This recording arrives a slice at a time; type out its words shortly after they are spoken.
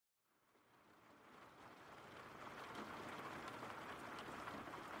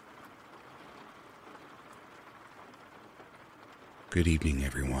Good evening,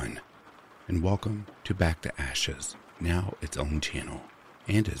 everyone, and welcome to Back to Ashes, now its own channel,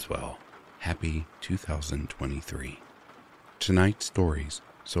 and as well, happy 2023. Tonight's stories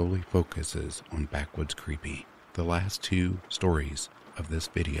solely focuses on Backwoods Creepy. The last two stories of this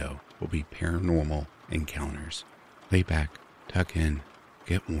video will be paranormal encounters. Lay back, tuck in,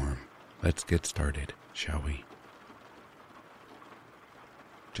 get warm. Let's get started, shall we?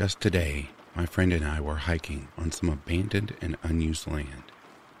 Just today, my friend and I were hiking on some abandoned and unused land.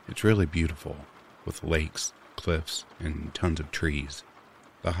 It's really beautiful, with lakes, cliffs, and tons of trees.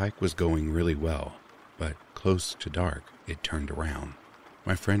 The hike was going really well, but close to dark, it turned around.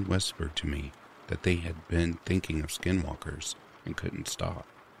 My friend whispered to me that they had been thinking of skinwalkers and couldn't stop.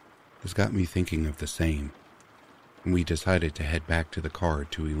 This got me thinking of the same, and we decided to head back to the car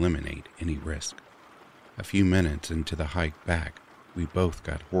to eliminate any risk. A few minutes into the hike back, we both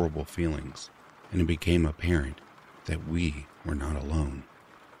got horrible feelings, and it became apparent that we were not alone.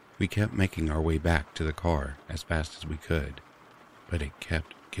 We kept making our way back to the car as fast as we could, but it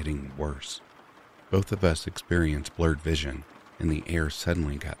kept getting worse. Both of us experienced blurred vision, and the air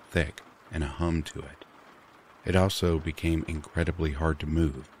suddenly got thick and a hum to it. It also became incredibly hard to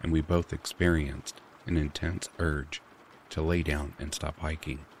move, and we both experienced an intense urge to lay down and stop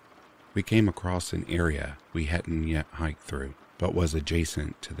hiking. We came across an area we hadn't yet hiked through, but was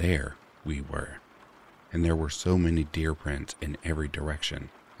adjacent to there we were. And there were so many deer prints in every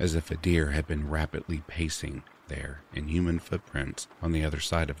direction, as if a deer had been rapidly pacing there, and human footprints on the other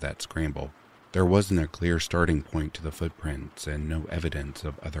side of that scramble. There wasn't a clear starting point to the footprints, and no evidence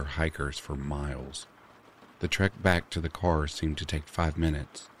of other hikers for miles. The trek back to the car seemed to take 5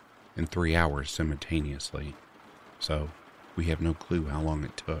 minutes, and 3 hours simultaneously, so we have no clue how long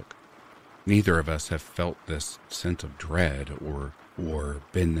it took. Neither of us have felt this sense of dread or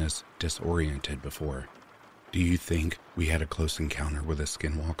been this disoriented before. Do you think we had a close encounter with a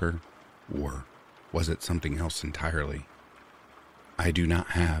skinwalker? Or was it something else entirely? I do not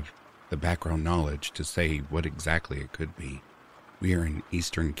have the background knowledge to say what exactly it could be. We are in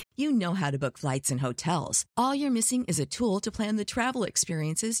Eastern. You know how to book flights and hotels. All you're missing is a tool to plan the travel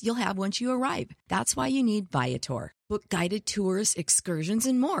experiences you'll have once you arrive. That's why you need Viator. Book guided tours, excursions,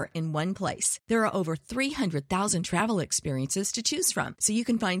 and more in one place. There are over 300,000 travel experiences to choose from, so you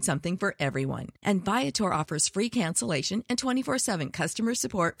can find something for everyone. And Viator offers free cancellation and 24/7 customer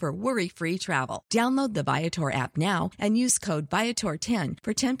support for worry-free travel. Download the Viator app now and use code Viator10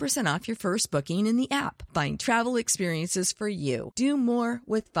 for 10% off your first booking in the app. Find travel experiences for you. Do more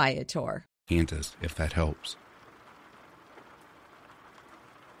with Viator. Kansas, if that helps.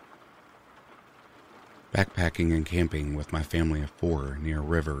 Backpacking and camping with my family of 4 near a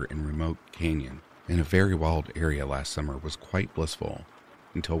river in remote canyon in a very wild area last summer was quite blissful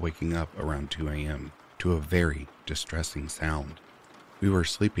until waking up around 2 a.m. to a very distressing sound. We were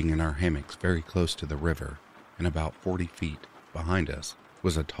sleeping in our hammocks very close to the river, and about 40 feet behind us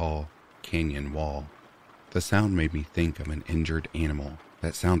was a tall canyon wall. The sound made me think of an injured animal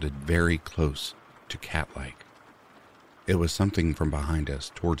that sounded very close to cat-like. It was something from behind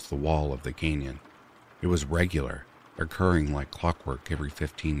us towards the wall of the canyon. It was regular, occurring like clockwork every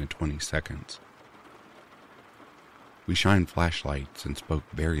 15 to 20 seconds. We shined flashlights and spoke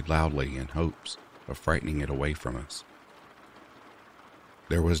very loudly in hopes of frightening it away from us.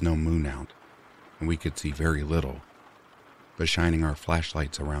 There was no moon out, and we could see very little, but shining our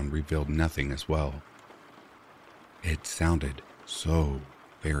flashlights around revealed nothing as well. It sounded so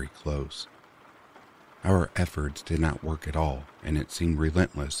very close. Our efforts did not work at all, and it seemed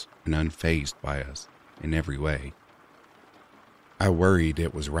relentless and unfazed by us in every way. I worried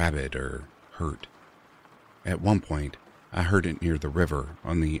it was rabid or hurt. At one point, I heard it near the river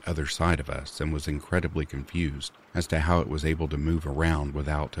on the other side of us and was incredibly confused as to how it was able to move around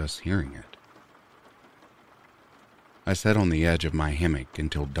without us hearing it. I sat on the edge of my hammock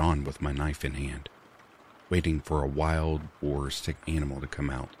until dawn with my knife in hand, waiting for a wild or sick animal to come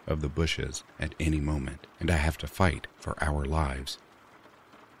out of the bushes at any moment, and I have to fight for our lives.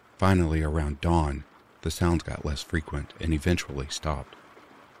 Finally, around dawn, the sounds got less frequent and eventually stopped.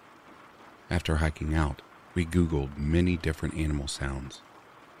 After hiking out, we Googled many different animal sounds,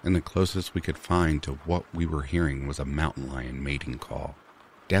 and the closest we could find to what we were hearing was a mountain lion mating call.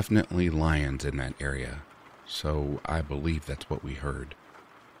 Definitely lions in that area, so I believe that's what we heard.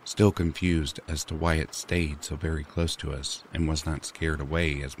 Still confused as to why it stayed so very close to us and was not scared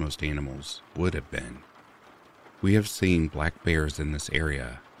away as most animals would have been. We have seen black bears in this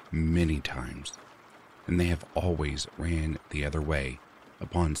area many times, and they have always ran the other way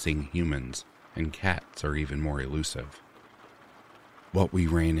upon seeing humans, and cats are even more elusive. What we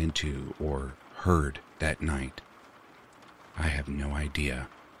ran into or heard that night I have no idea,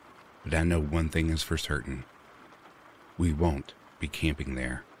 but I know one thing is for certain. We won't be camping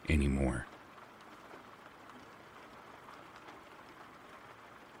there anymore.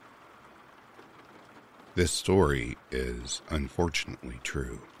 This story is unfortunately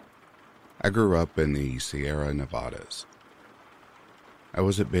true. I grew up in the Sierra Nevadas. I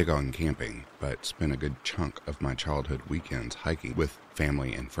wasn't big on camping, but spent a good chunk of my childhood weekends hiking with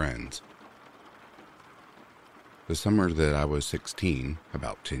family and friends. The summer that I was 16,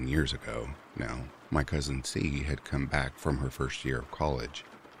 about 10 years ago now, my cousin C had come back from her first year of college,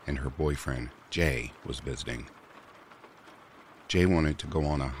 and her boyfriend, Jay, was visiting. Jay wanted to go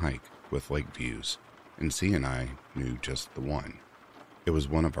on a hike with lake views, and C and I knew just the one. It was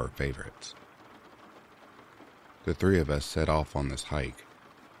one of our favorites. The three of us set off on this hike.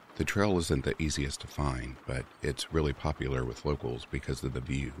 The trail isn't the easiest to find, but it's really popular with locals because of the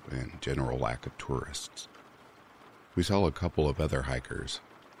view and general lack of tourists. We saw a couple of other hikers,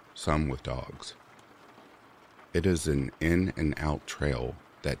 some with dogs. It is an in and out trail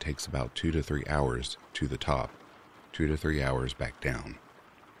that takes about 2 to 3 hours to the top, 2 to 3 hours back down.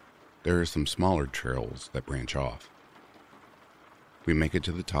 There are some smaller trails that branch off. We make it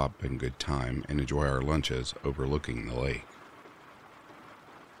to the top in good time and enjoy our lunches overlooking the lake.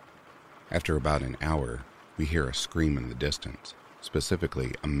 After about an hour, we hear a scream in the distance,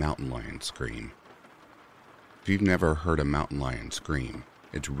 specifically a mountain lion scream. If you've never heard a mountain lion scream,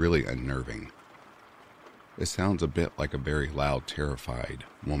 it's really unnerving. It sounds a bit like a very loud, terrified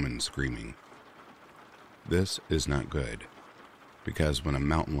woman screaming. This is not good, because when a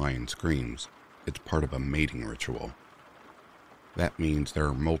mountain lion screams, it's part of a mating ritual. That means there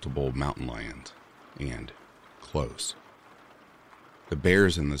are multiple mountain lions, and close. The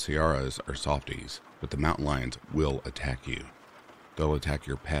bears in the Sierras are softies, but the mountain lions will attack you. They'll attack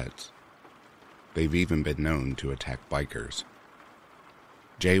your pets. They've even been known to attack bikers.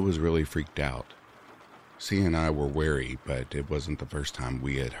 Jay was really freaked out. C and I were wary, but it wasn't the first time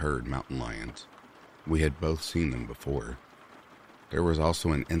we had heard mountain lions. We had both seen them before. There was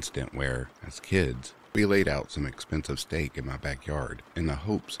also an incident where, as kids, we laid out some expensive steak in my backyard in the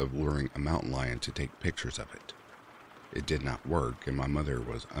hopes of luring a mountain lion to take pictures of it. It did not work, and my mother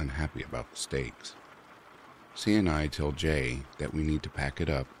was unhappy about the steaks. C and I tell Jay that we need to pack it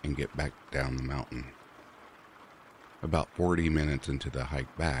up and get back down the mountain. About 40 minutes into the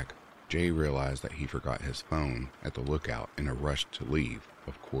hike back, Jay realized that he forgot his phone at the lookout in a rush to leave,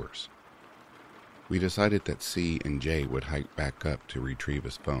 of course. We decided that C and Jay would hike back up to retrieve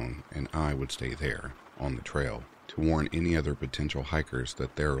his phone, and I would stay there, on the trail, to warn any other potential hikers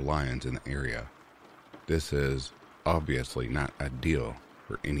that there are lions in the area. This is obviously not ideal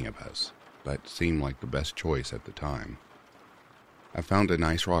for any of us, but seemed like the best choice at the time. I found a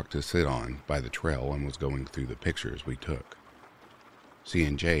nice rock to sit on by the trail and was going through the pictures we took. C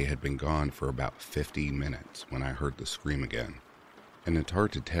and J had been gone for about 50 minutes when I heard the scream again, and it's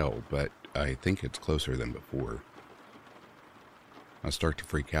hard to tell, but I think it's closer than before. I start to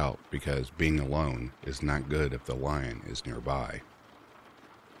freak out because being alone is not good if the lion is nearby.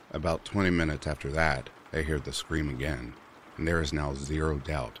 About 20 minutes after that, I hear the scream again, and there is now zero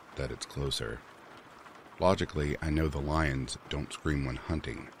doubt that it's closer. Logically, I know the lions don't scream when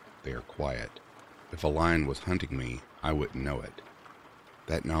hunting. They are quiet. If a lion was hunting me, I wouldn't know it.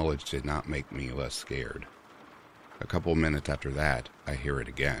 That knowledge did not make me less scared. A couple minutes after that, I hear it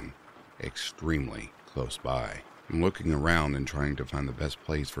again, extremely close by. I'm looking around and trying to find the best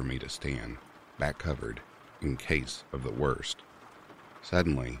place for me to stand, back covered, in case of the worst.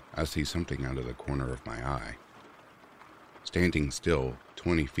 Suddenly, I see something out of the corner of my eye. Standing still,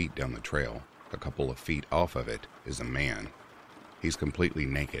 20 feet down the trail, a couple of feet off of it, is a man. He's completely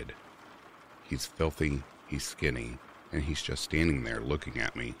naked. He's filthy, he's skinny, and he's just standing there looking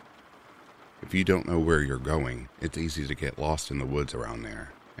at me. If you don't know where you're going, it's easy to get lost in the woods around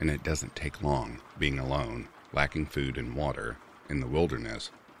there, and it doesn't take long, being alone, lacking food and water, in the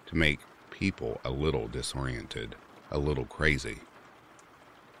wilderness, to make people a little disoriented, a little crazy.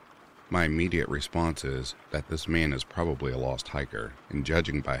 My immediate response is that this man is probably a lost hiker, and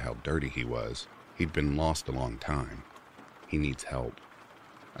judging by how dirty he was, he'd been lost a long time. He needs help.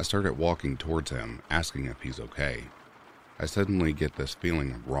 I started walking towards him, asking if he's okay. I suddenly get this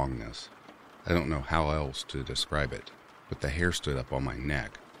feeling of wrongness. I don't know how else to describe it, but the hair stood up on my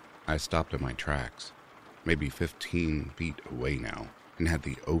neck. I stopped in my tracks, maybe 15 feet away now, and had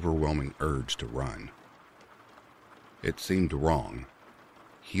the overwhelming urge to run. It seemed wrong.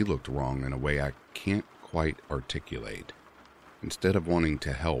 He looked wrong in a way I can't quite articulate. Instead of wanting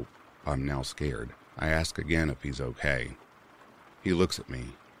to help, I'm now scared. I ask again if he's okay. He looks at me,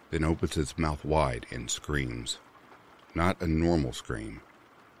 then opens his mouth wide and screams. Not a normal scream.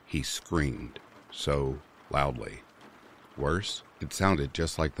 He screamed so loudly. Worse, it sounded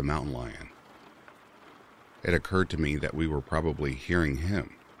just like the mountain lion. It occurred to me that we were probably hearing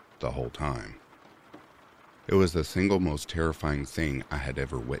him the whole time. It was the single most terrifying thing I had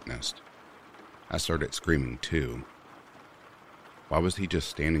ever witnessed. I started screaming too. Why was he just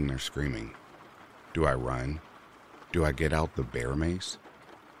standing there screaming? Do I run? Do I get out the bear mace?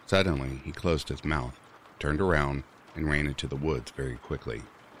 Suddenly, he closed his mouth, turned around, and ran into the woods very quickly.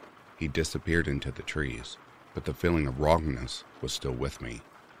 He disappeared into the trees, but the feeling of wrongness was still with me.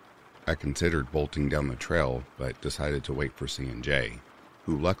 I considered bolting down the trail, but decided to wait for C&J,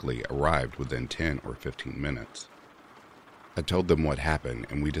 who luckily arrived within 10 or 15 minutes. I told them what happened,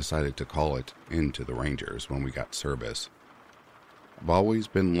 and we decided to call it in to the Rangers when we got service. I've always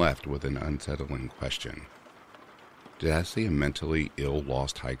been left with an unsettling question. Did I see a mentally ill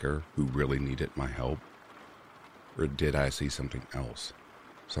lost hiker who really needed my help? Or did I see something else?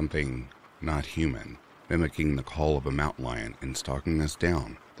 Something not human, mimicking the call of a mountain lion and stalking us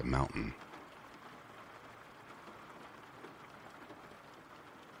down the mountain.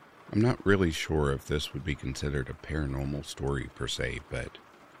 I'm not really sure if this would be considered a paranormal story per se, but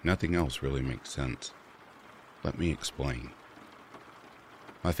nothing else really makes sense. Let me explain.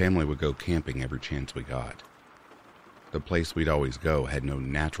 My family would go camping every chance we got. The place we'd always go had no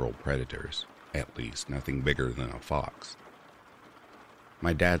natural predators, at least nothing bigger than a fox.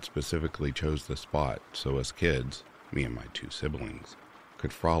 My dad specifically chose the spot so us kids, me and my 2 siblings,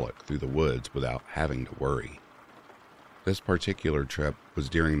 could frolic through the woods without having to worry. This particular trip was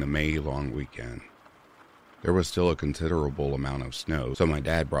during the May long weekend. There was still a considerable amount of snow, so my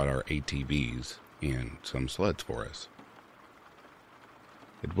dad brought our ATVs and some sleds for us.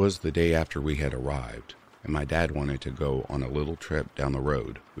 It was the day after we had arrived, and my dad wanted to go on a little trip down the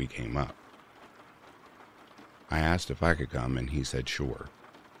road we came up. I asked if I could come, and he said sure.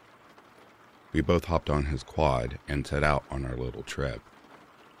 We both hopped on his quad and set out on our little trip.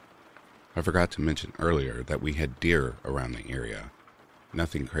 I forgot to mention earlier that we had deer around the area.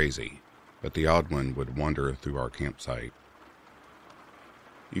 Nothing crazy, but the odd one would wander through our campsite.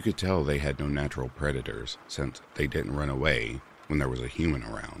 You could tell they had no natural predators, since they didn't run away when there was a human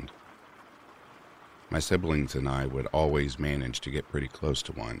around. My siblings and I would always manage to get pretty close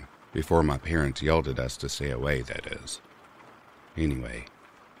to one, before my parents yelled at us to stay away, that is. Anyway,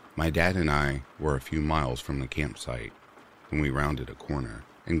 my dad and I were a few miles from the campsite when we rounded a corner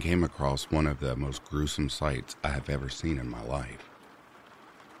and came across one of the most gruesome sights I have ever seen in my life.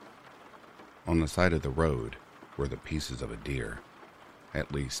 On the side of the road were the pieces of a deer.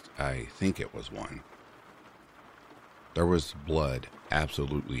 At least, I think it was one. There was blood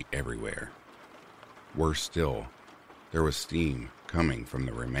absolutely everywhere. Worse still, there was steam coming from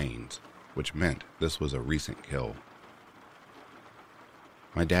the remains, which meant this was a recent kill.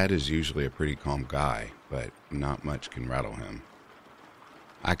 My dad is usually a pretty calm guy, but not much can rattle him.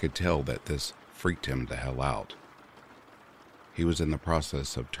 I could tell that this freaked him the hell out. He was in the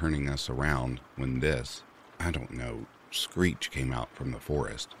process of turning us around when this, screech came out from the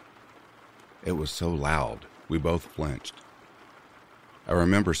forest. It was so loud, we both flinched. I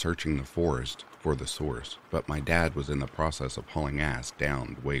remember searching the forest for the source, but my dad was in the process of hauling ass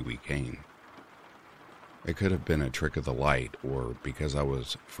down the way we came. It could have been a trick of the light, or because I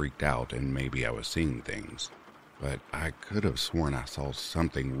was freaked out and maybe I was seeing things, but I could have sworn I saw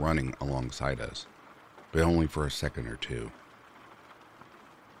something running alongside us, but only for a second or two.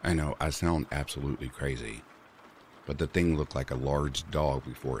 I know I sound absolutely crazy, but the thing looked like a large dog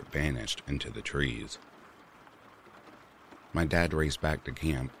before it vanished into the trees. My dad raced back to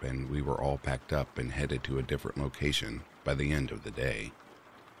camp, and we were all packed up and headed to a different location by the end of the day.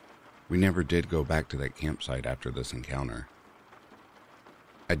 We never did go back to that campsite after this encounter.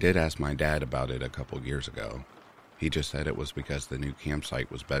 I did ask my dad about it a couple years ago. He just said it was because the new campsite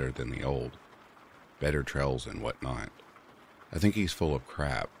was better than the old. Better trails and whatnot. I think he's full of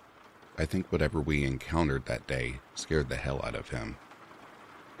crap. I think whatever we encountered that day scared the hell out of him.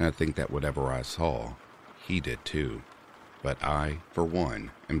 And I think that whatever I saw, he did too. But I, for one,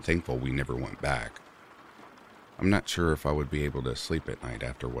 am thankful we never went back. I'm not sure if I would be able to sleep at night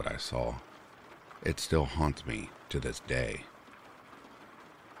after what I saw. It still haunts me to this day.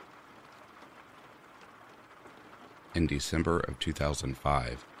 In December of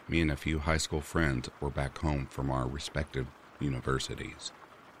 2005, me and a few high school friends were back home from our respective universities.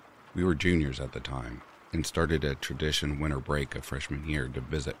 We were juniors at the time, and started a tradition winter break of freshman year to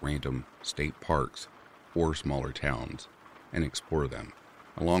visit random state parks or smaller towns and explore them,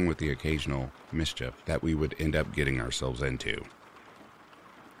 along with the occasional mischief that we would end up getting ourselves into.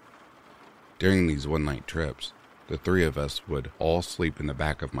 During these one-night trips, The three of us would all sleep in the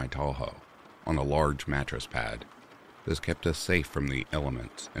back of my Tahoe, on a large mattress pad. This kept us safe from the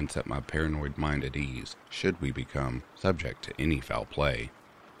elements and set my paranoid mind at ease should we become subject to any foul play.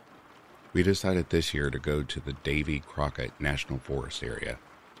 We decided this year to go to the Davy-Crockett National Forest area.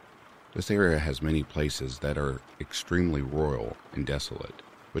 This area has many places that are extremely rural and desolate,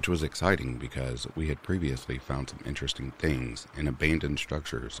 which was exciting because we had previously found some interesting things in abandoned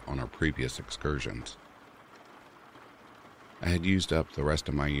structures on our previous excursions. I had used up the rest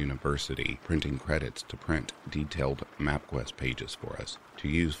of my university printing credits to print detailed MapQuest pages for us to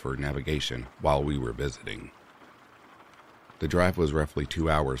use for navigation while we were visiting. The drive was roughly 2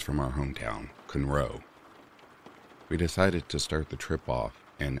 hours from our hometown, Conroe. We decided to start the trip off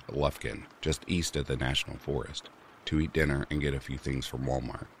in Lufkin, just east of the National Forest, to eat dinner and get a few things from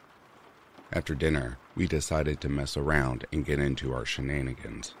Walmart. After dinner, we decided to mess around and get into our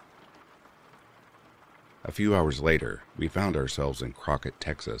shenanigans. A few hours later, we found ourselves in Crockett,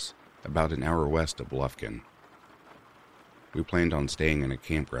 Texas, about an hour west of Lufkin. We planned on staying in a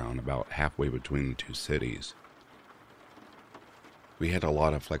campground about halfway between the two cities. We had a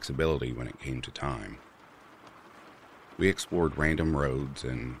lot of flexibility when it came to time. We explored random roads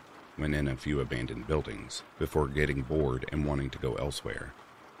and went in a few abandoned buildings before getting bored and wanting to go elsewhere.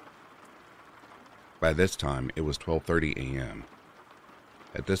 By this time, it was 12:30 a.m.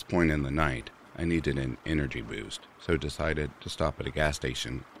 At this point in the night, I needed an energy boost, so decided to stop at a gas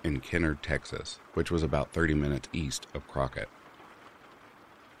station in Kennard, Texas, which was about 30 minutes east of Crockett.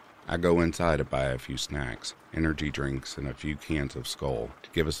 I go inside to buy a few snacks, energy drinks, and a few cans of Skull to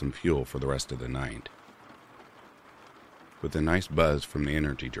give us some fuel for the rest of the night. With a nice buzz from the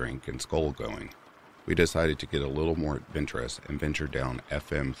energy drink and Skull going, we decided to get a little more adventurous and venture down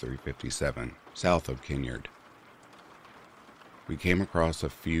FM 357, south of Kennard. We came across a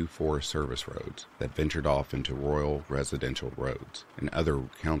few Forest Service roads that ventured off into rural residential roads and other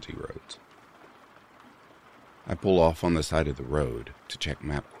county roads. I pull off on the side of the road to check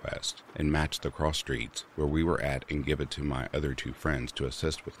MapQuest and match the cross streets where we were at and give it to my other two friends to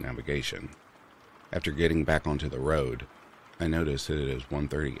assist with navigation. After getting back onto the road, I notice that it is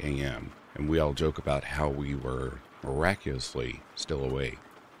 1:30 a.m. and we all joke about how we were miraculously still awake.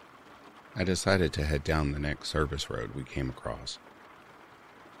 I decided to head down the next service road we came across.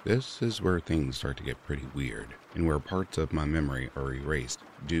 This is where things start to get pretty weird, and where parts of my memory are erased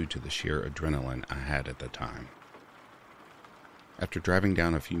due to the sheer adrenaline I had at the time. After driving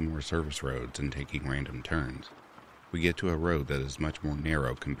down a few more service roads and taking random turns, we get to a road that is much more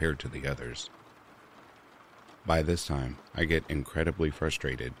narrow compared to the others. By this time, I get incredibly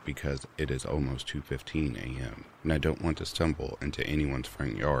frustrated because it is almost 2:15 a.m., and I don't want to stumble into anyone's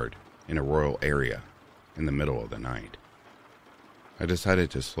front yard in a rural area in the middle of the night. I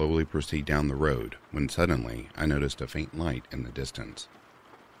decided to slowly proceed down the road when suddenly I noticed a faint light in the distance.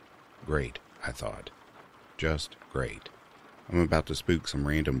 Great, I thought. Just great. I'm about to spook some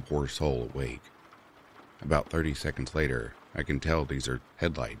random poor soul awake. About 30 seconds later, I can tell these are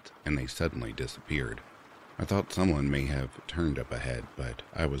headlights and they suddenly disappeared. I thought someone may have turned up ahead, but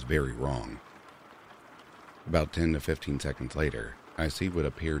I was very wrong. About 10 to 15 seconds later, I see what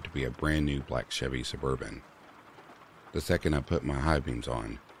appeared to be a brand new black Chevy Suburban. The second I put my high beams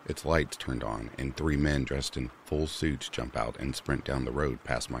on, its lights turned on and 3 men dressed in full suits jump out and sprint down the road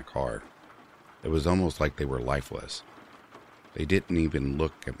past my car. It was almost like they were lifeless. They didn't even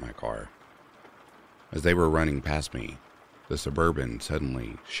look at my car. As they were running past me, the Suburban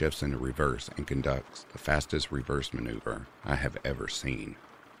suddenly shifts into reverse and conducts the fastest reverse maneuver I have ever seen.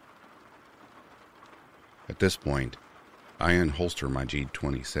 At this point, I unholster my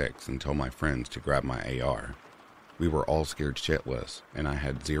G26 and tell my friends to grab my AR. We were all scared shitless, and I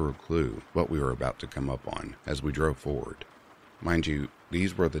had zero clue what we were about to come up on as we drove forward. Mind you,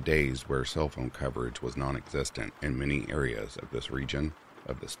 these were the days where cell phone coverage was non-existent in many areas of this region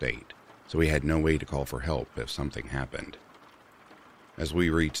of the state, so we had no way to call for help if something happened. As we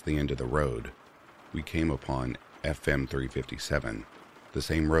reached the end of the road, we came upon FM 357, the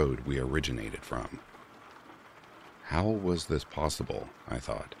same road we originated from. How was this possible, I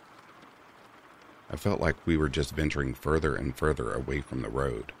thought. I felt like we were just venturing further and further away from the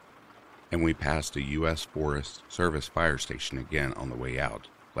road, and we passed a U.S. Forest Service fire station again on the way out,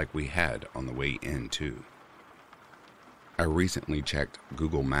 like we had on the way in too. I recently checked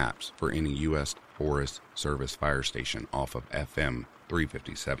Google Maps for any U.S. Forest Service fire station off of FM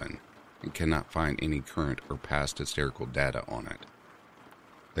 357 and cannot find any current or past historical data on it.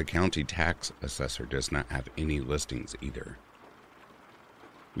 The county tax assessor does not have any listings either.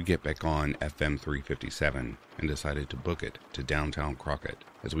 We get back on FM 357 and decided to book it to downtown Crockett,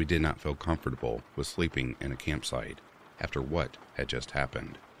 as we did not feel comfortable with sleeping in a campsite after what had just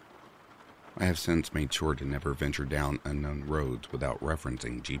happened. I have since made sure to never venture down unknown roads without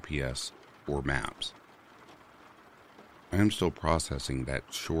referencing GPS or maps. I am still processing that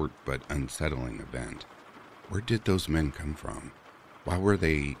short but unsettling event. Where did those men come from? Why were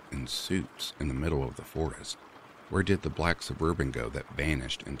they in suits in the middle of the forest? Where did the black Suburban go that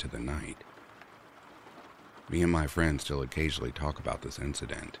vanished into the night? Me and my friends still occasionally talk about this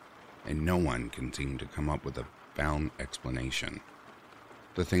incident, and no one can seem to come up with a sound explanation.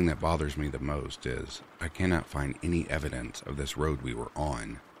 The thing that bothers me the most is I cannot find any evidence of this road we were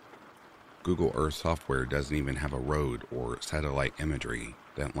on. Google Earth software doesn't even have a road or satellite imagery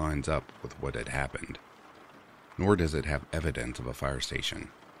that lines up with what had happened. Nor does it have evidence of a fire station,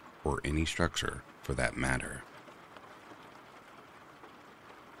 or any structure for that matter.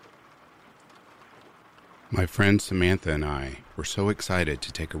 My friend Samantha and I were so excited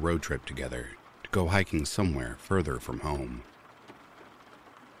to take a road trip together to go hiking somewhere further from home.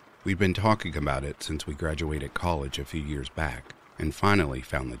 We'd been talking about it since we graduated college a few years back and finally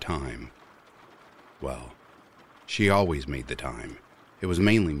found the time. Well, she always made the time. It was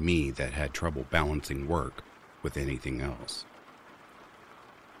mainly me that had trouble balancing work with anything else.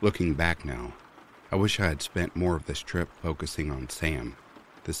 Looking back now, I wish I had spent more of this trip focusing on Sam,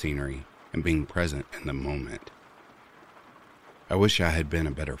 the scenery, and being present in the moment. I wish I had been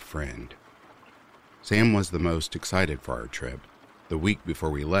a better friend. Sam was the most excited for our trip. The week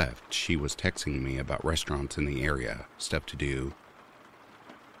before we left, she was texting me about restaurants in the area, stuff to do.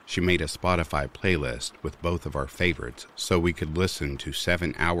 She made a Spotify playlist with both of our favorites so we could listen to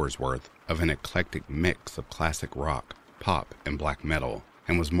 7 hours worth of an eclectic mix of classic rock, pop, and black metal,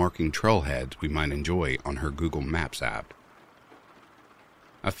 and was marking trailheads we might enjoy on her Google Maps app.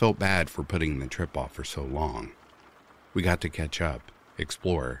 I felt bad for putting the trip off for so long. We got to catch up,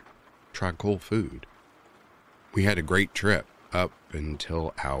 explore, try cool food. We had a great trip up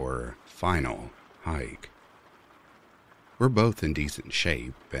until our final hike. We're both in decent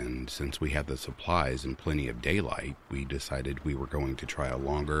shape, and since we had the supplies and plenty of daylight, we decided we were going to try a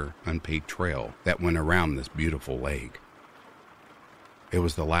longer, unpaved trail that went around this beautiful lake. It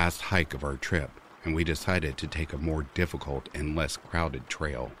was the last hike of our trip, and we decided to take a more difficult and less crowded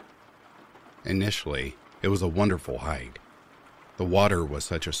trail. Initially, it was a wonderful hike. The water was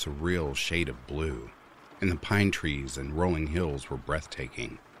such a surreal shade of blue, and the pine trees and rolling hills were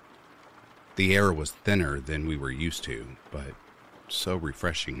breathtaking. The air was thinner than we were used to, but so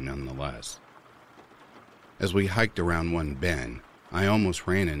refreshing nonetheless. As we hiked around one bend, I almost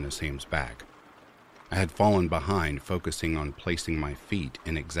ran into Sam's back. I had fallen behind, focusing on placing my feet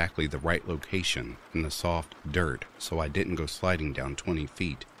in exactly the right location in the soft dirt so I didn't go sliding down 20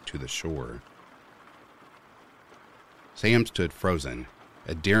 feet to the shore. Sam stood frozen,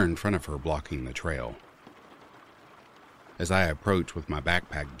 a deer in front of her blocking the trail. As I approached with my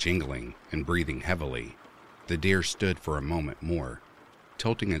backpack jingling and breathing heavily, the deer stood for a moment more,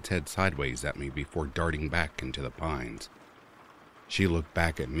 tilting its head sideways at me before darting back into the pines. She looked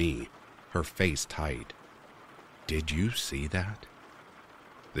back at me, her face tight. "Did you see that?"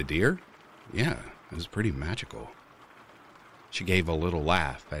 "The deer? Yeah, it was pretty magical." She gave a little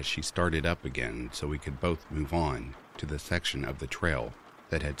laugh as she started up again so we could both move on to the section of the trail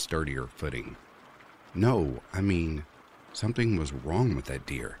that had sturdier footing. "No, I mean, something was wrong with that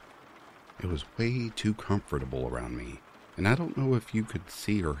deer. It was way too comfortable around me, and I don't know if you could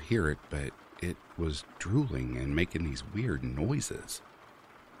see or hear it, but it was drooling and making these weird noises."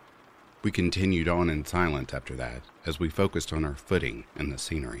 We continued on in silence after that, as we focused on our footing and the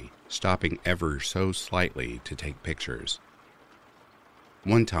scenery, stopping ever so slightly to take pictures.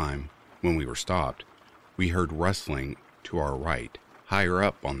 One time, when we were stopped, we heard rustling to our right, higher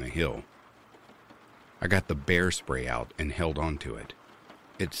up on the hill. I got the bear spray out and held onto it.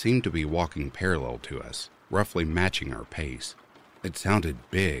 It seemed to be walking parallel to us, roughly matching our pace. It sounded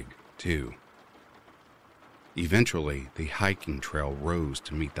big, too. Eventually, the hiking trail rose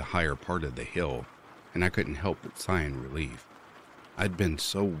to meet the higher part of the hill, and I couldn't help but sigh in relief. I'd been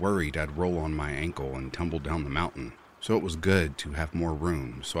so worried I'd roll on my ankle and tumble down the mountain, so it was good to have more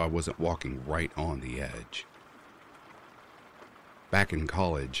room so I wasn't walking right on the edge. Back in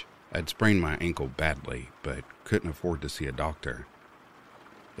college, I'd sprained my ankle badly, but couldn't afford to see a doctor.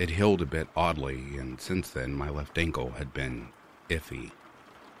 It healed a bit oddly, and since then my left ankle had been iffy.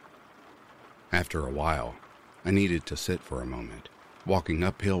 After a while, I needed to sit for a moment, walking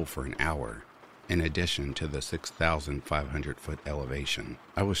uphill for an hour. In addition to the 6,500-foot elevation,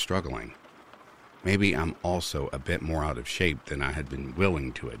 I was struggling. Maybe I'm also a bit more out of shape than I had been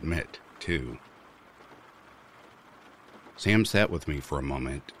willing to admit, too. Sam sat with me for a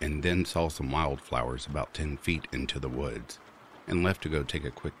moment and then saw some wildflowers about 10 feet into the woods and left to go take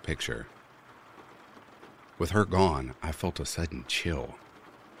a quick picture. With her gone, I felt a sudden chill.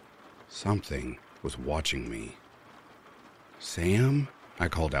 Something was watching me. "Sam?" I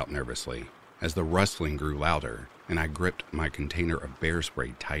called out nervously as the rustling grew louder and I gripped my container of bear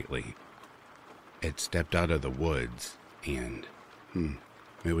spray tightly. It stepped out of the woods and,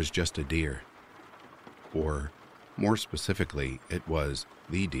 it was just a deer. Or, more specifically, it was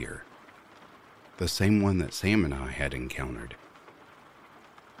the deer. The same one that Sam and I had encountered.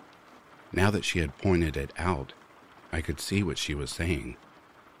 Now that she had pointed it out, I could see what she was saying.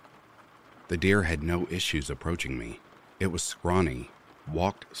 The deer had no issues approaching me. It was scrawny,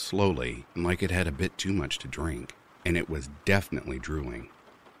 walked slowly, like it had a bit too much to drink, and it was definitely drooling.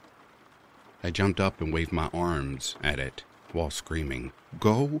 I jumped up and waved my arms at it while screaming,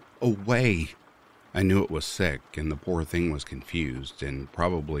 "Go away!" I knew it was sick, and the poor thing was confused and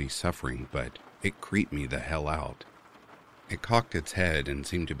probably suffering, but it creeped me the hell out. It cocked its head and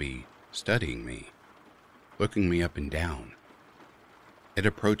seemed to be studying me, looking me up and down. It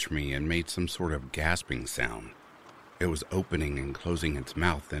approached me and made some sort of gasping sound. It was opening and closing its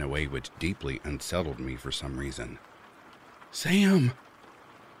mouth in a way which deeply unsettled me for some reason. "Sam!"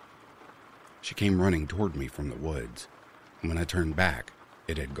 She came running toward me from the woods, and when I turned back,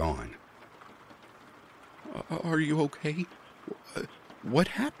 it had gone. "Are you okay? What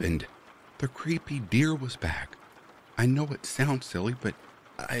happened?" "The creepy deer was back. I know it sounds silly, but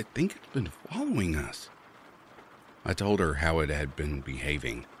I think it's been following us." I told her how it had been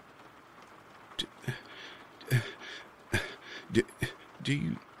behaving. Do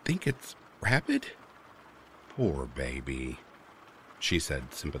you think it's rabid?" "Poor baby," she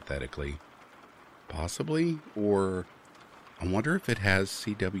said sympathetically. "Possibly, or I wonder if it has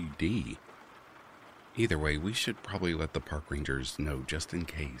CWD. Either way, we should probably let the park rangers know just in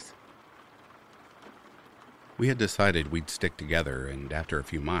case." We had decided we'd stick together, and after a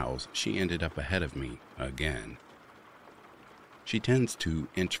few miles, she ended up ahead of me again. She tends to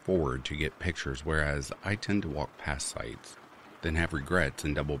inch forward to get pictures, whereas I tend to walk past sites, then have regrets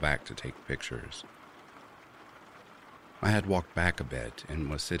and double back to take pictures. I had walked back a bit and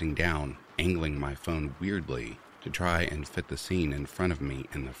was sitting down, angling my phone weirdly to try and fit the scene in front of me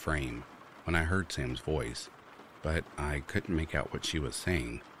in the frame, when I heard Sam's voice, but I couldn't make out what she was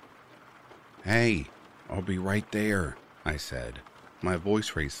saying. "Hey, I'll be right there," I said, my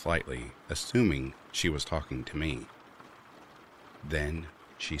voice raised slightly, assuming she was talking to me. Then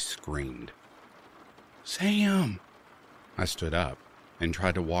she screamed, "Sam!" I stood up and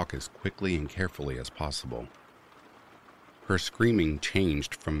tried to walk as quickly and carefully as possible. Her screaming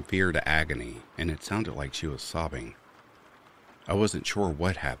changed from fear to agony, and it sounded like she was sobbing. I wasn't sure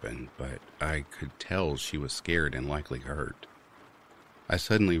what happened, but I could tell she was scared and likely hurt. I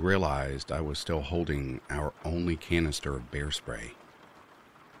suddenly realized I was still holding our only canister of bear spray.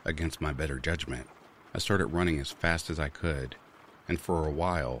 Against my better judgment, I started running as fast as I could, and for a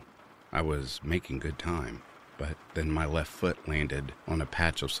while, I was making good time, but then my left foot landed on a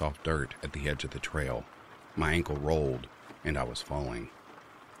patch of soft dirt at the edge of the trail. My ankle rolled, and I was falling.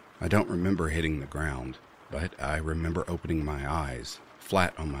 I don't remember hitting the ground, but I remember opening my eyes,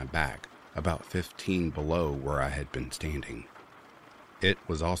 flat on my back, about 15 below where I had been standing. It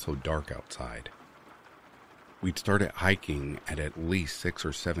was also dark outside. We'd started hiking at least 6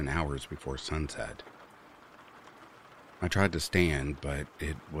 or 7 hours before sunset. I tried to stand, but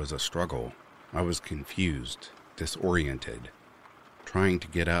it was a struggle. I was confused, disoriented. Trying to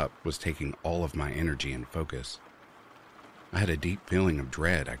get up was taking all of my energy and focus. I had a deep feeling of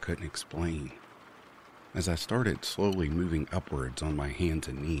dread I couldn't explain. As I started slowly moving upwards on my hands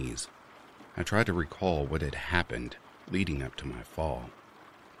and knees, I tried to recall what had happened leading up to my fall.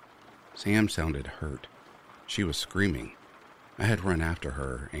 Sam sounded hurt. She was screaming. I had run after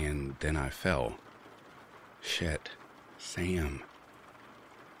her, and then I fell. Shit, Sam.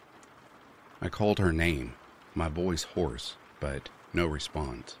 I called her name, my voice hoarse, but no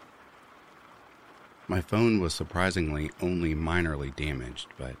response. My phone was surprisingly only minorly damaged,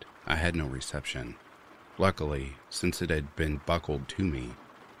 but I had no reception. Luckily, since it had been buckled to me,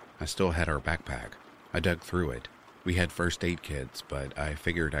 I still had our backpack. I dug through it. We had first aid kits, but I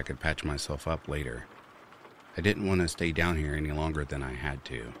figured I could patch myself up later. I didn't want to stay down here any longer than I had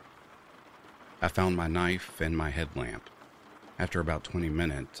to. I found my knife and my headlamp. After about 20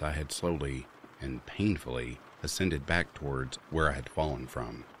 minutes, I had slowly and painfully ascended back towards where I had fallen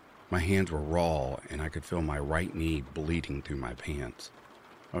from. My hands were raw, and I could feel my right knee bleeding through my pants.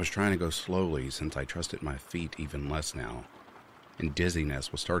 I was trying to go slowly since I trusted my feet even less now, and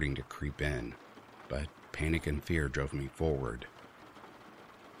dizziness was starting to creep in, but panic and fear drove me forward.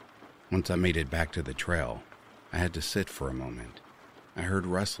 Once I made it back to the trail, I had to sit for a moment. I heard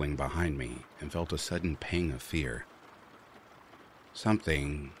rustling behind me and felt a sudden pang of fear.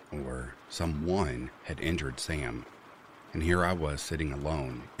 Something, or someone, had injured Sam, and here I was sitting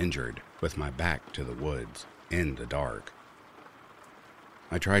alone, injured, with my back to the woods, in the dark.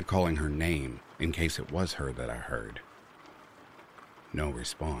 I tried calling her name in case it was her that I heard. No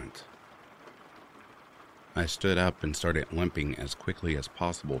response. I stood up and started limping as quickly as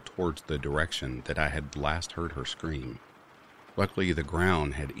possible towards the direction that I had last heard her scream. Luckily, the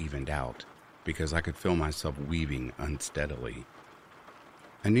ground had evened out, because I could feel myself weaving unsteadily.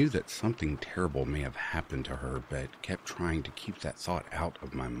 I knew that something terrible may have happened to her, but kept trying to keep that thought out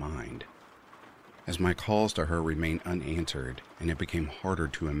of my mind. As my calls to her remained unanswered, and it became harder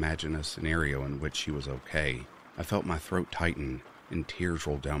to imagine a scenario in which she was okay, I felt my throat tighten and tears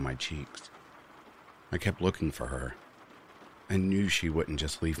rolled down my cheeks. I kept looking for her. I knew she wouldn't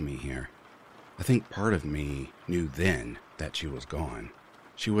just leave me here. I think part of me knew then that she was gone.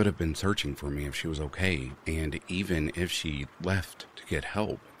 She would have been searching for me if she was okay, and even if she left to get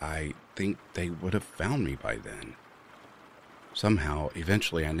help, I think they would have found me by then. Somehow,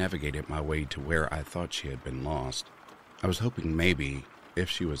 eventually I navigated my way to where I thought she had been lost. I was hoping maybe, if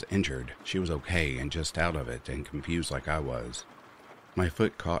she was injured, she was okay and just out of it and confused like I was. My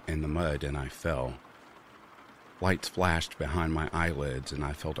foot caught in the mud and I fell. Lights flashed behind my eyelids and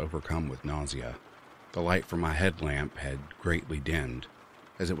I felt overcome with nausea. The light from my headlamp had greatly dimmed,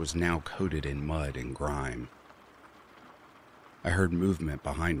 as it was now coated in mud and grime. I heard movement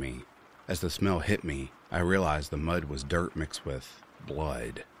behind me. As the smell hit me, I realized the mud was dirt mixed with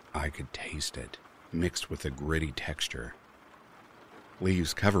blood. I could taste it, mixed with a gritty texture.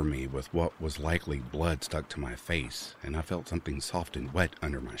 Leaves covered me with what was likely blood stuck to my face, and I felt something soft and wet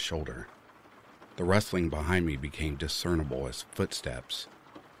under my shoulder. The rustling behind me became discernible as footsteps.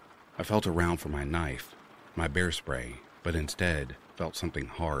 I felt around for my knife, my bear spray, but instead felt something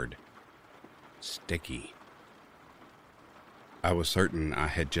hard, sticky. I was certain I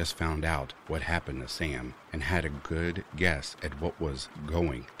had just found out what happened to Sam and had a good guess at what was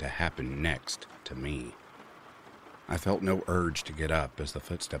going to happen next to me. I felt no urge to get up as the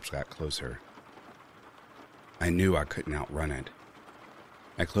footsteps got closer. I knew I couldn't outrun it.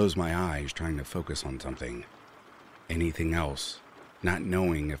 I closed my eyes, trying to focus on something. Anything else, not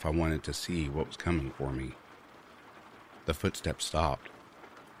knowing if I wanted to see what was coming for me. The footsteps stopped,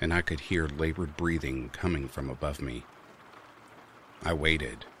 and I could hear labored breathing coming from above me. I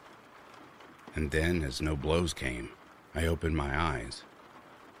waited, and then, as no blows came, I opened my eyes.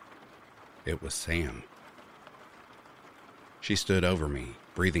 It was Sam. She stood over me,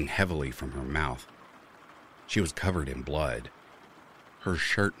 breathing heavily from her mouth. She was covered in blood. Her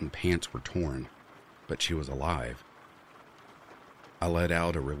shirt and pants were torn, but she was alive. I let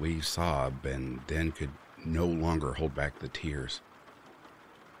out a relieved sob and then could no longer hold back the tears.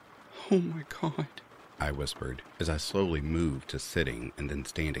 "Oh my God," I whispered as I slowly moved to sitting and then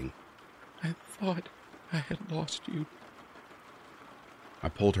standing. "I thought I had lost you." I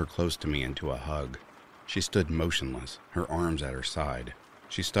pulled her close to me into a hug. She stood motionless, her arms at her side.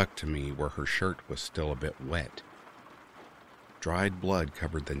 She stuck to me where her shirt was still a bit wet. Dried blood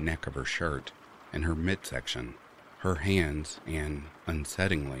covered the neck of her shirt and her midsection. Her hands and,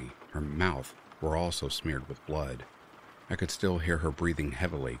 unsettlingly, her mouth were also smeared with blood. I could still hear her breathing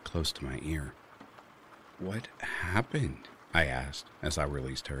heavily close to my ear. "What happened?" I asked as I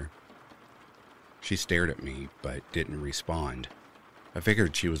released her. She stared at me, but didn't respond. I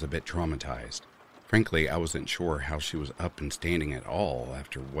figured she was a bit traumatized. Frankly, I wasn't sure how she was up and standing at all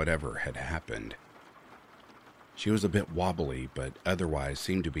after whatever had happened. She was a bit wobbly, but otherwise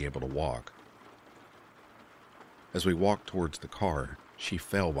seemed to be able to walk. As we walked towards the car, she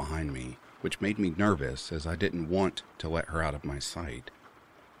fell behind me, which made me nervous as I didn't want to let her out of my sight.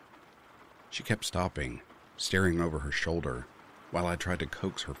 She kept stopping, staring over her shoulder, while I tried to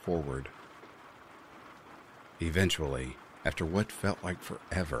coax her forward. Eventually, after what felt like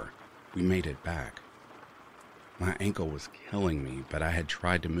forever, we made it back. My ankle was killing me, but I had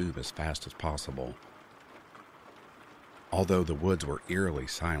tried to move as fast as possible. Although the woods were eerily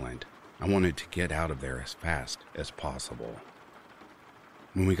silent, I wanted to get out of there as fast as possible.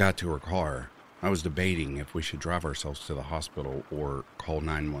 When we got to her car, I was debating if we should drive ourselves to the hospital or call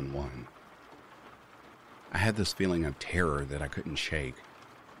 911. I had this feeling of terror that I couldn't shake.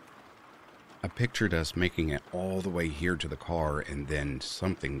 I pictured us making it all the way here to the car and then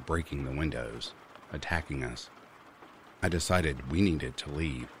something breaking the windows, attacking us. I decided we needed to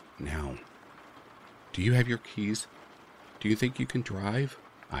leave now. "Do you have your keys? Do you think you can drive?"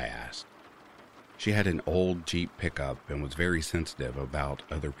 I asked. She had an old Jeep pickup and was very sensitive about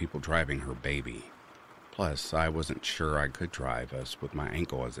other people driving her baby. Plus, I wasn't sure I could drive us with my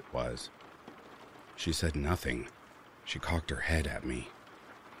ankle as it was. She said nothing. She cocked her head at me.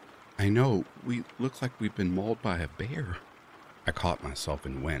 "I know, we look like we've been mauled by a bear." I caught myself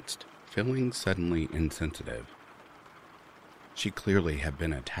and winced, feeling suddenly insensitive. She clearly had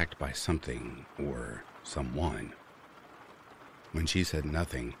been attacked by something or someone. When she said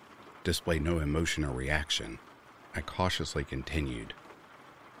nothing, displayed no emotion or reaction, I cautiously continued.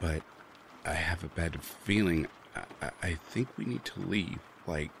 "But I have a bad feeling. I think we need to leave,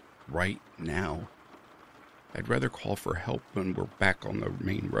 like, right now. I'd rather call for help when we're back on the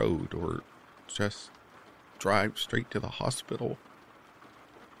main road, or just drive straight to the hospital."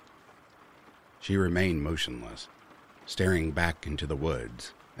 She remained motionless, staring back into the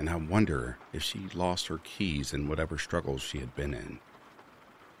woods, and I wonder if she lost her keys in whatever struggles she had been in.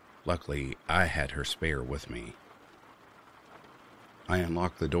 Luckily, I had her spare with me. I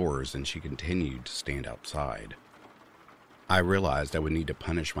unlocked the doors and she continued to stand outside. I realized I would need to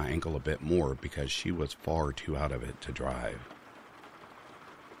punish my ankle a bit more because she was far too out of it to drive.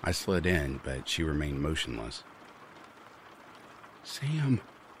 I slid in, but she remained motionless. "Sam,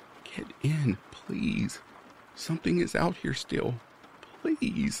 get in, please. Something is out here still.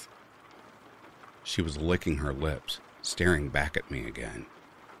 Please." She was licking her lips, staring back at me again.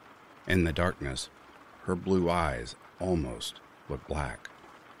 In the darkness, her blue eyes almost looked black.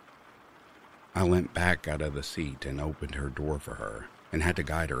 I leant back out of the seat and opened her door for her and had to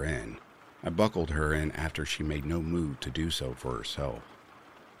guide her in. I buckled her in after she made no move to do so for herself.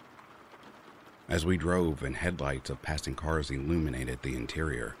 As we drove and headlights of passing cars illuminated the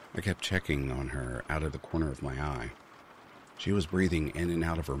interior, I kept checking on her out of the corner of my eye. She was breathing in and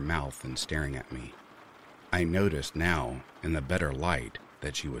out of her mouth and staring at me. I noticed now, in the better light,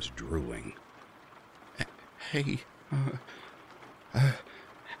 that she was drooling. "Hey,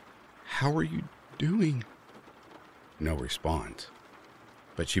 how are you doing?" No response,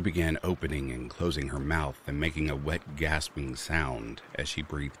 but she began opening and closing her mouth and making a wet gasping sound as she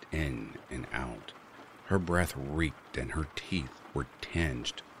breathed in and out. Her breath reeked and her teeth were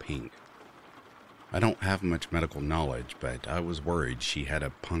tinged pink. I don't have much medical knowledge, but I was worried she had a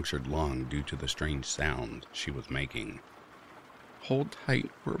punctured lung due to the strange sound she was making. "Hold tight,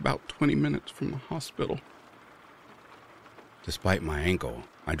 we're about 20 minutes from the hospital." Despite my ankle,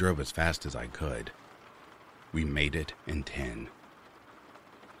 I drove as fast as I could. We made it in 10.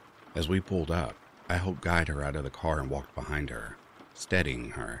 As we pulled up, I helped guide her out of the car and walked behind her,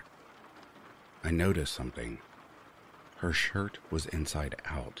 steadying her. I noticed something. Her shirt was inside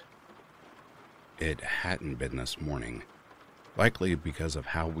out. It hadn't been this morning. Likely because of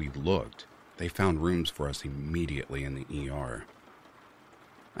how we looked, they found rooms for us immediately in the ER.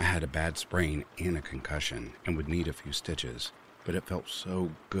 I had a bad sprain and a concussion and would need a few stitches, but it felt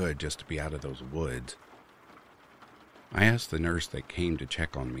so good just to be out of those woods. I asked the nurse that came to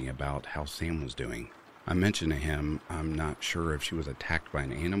check on me about how Sam was doing. I mentioned to him I'm not sure if she was attacked by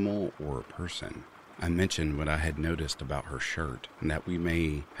an animal or a person. I mentioned what I had noticed about her shirt and that we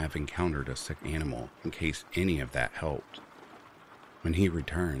may have encountered a sick animal in case any of that helped. When he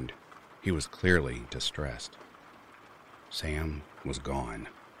returned, he was clearly distressed. Sam was gone.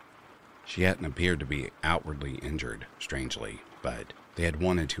 She hadn't appeared to be outwardly injured, strangely, but they had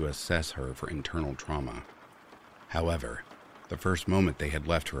wanted to assess her for internal trauma. However, the first moment they had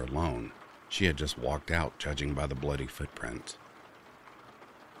left her alone, she had just walked out, judging by the bloody footprints.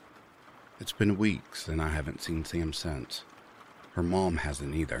 It's been weeks and I haven't seen Sam since. Her mom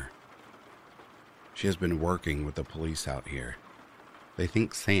hasn't either. She has been working with the police out here. They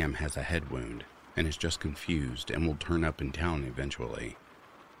think Sam has a head wound and is just confused and will turn up in town eventually.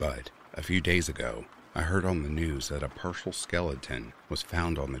 But a few days ago, I heard on the news that a partial skeleton was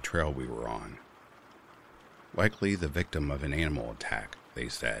found on the trail we were on. Likely the victim of an animal attack, they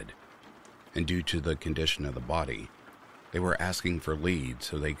said. And due to the condition of the body, they were asking for leads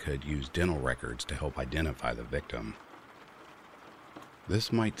so they could use dental records to help identify the victim.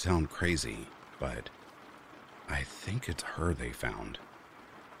 This might sound crazy, but I think it's her they found.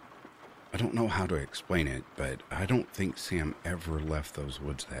 I don't know how to explain it, but I don't think Sam ever left those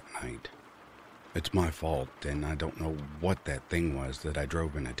woods that night. It's my fault, and I don't know what that thing was that I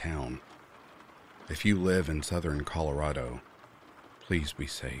drove into town. If you live in southern Colorado, please be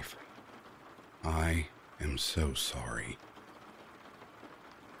safe. I am so sorry.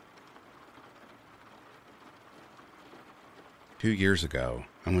 2 years ago,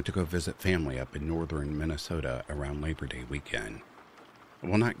 I went to go visit family up in northern Minnesota around Labor Day weekend. I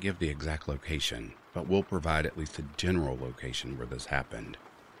will not give the exact location, but will provide at least a general location where this happened.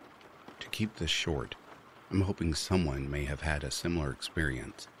 To keep this short, I'm hoping someone may have had a similar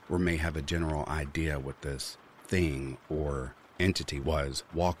experience, or may have a general idea what this thing or entity was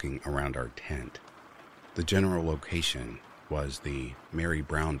walking around our tent. The general location was the Mary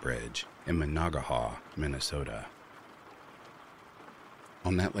Brown Bridge in Monongahela, Minnesota.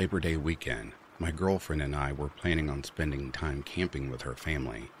 On that Labor Day weekend, my girlfriend and I were planning on spending time camping with her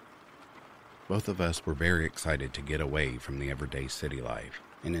family. Both of us were very excited to get away from the everyday city life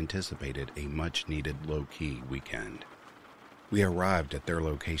and anticipated a much-needed low-key weekend. We arrived at their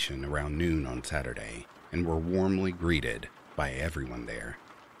location around noon on Saturday and were warmly greeted by everyone there.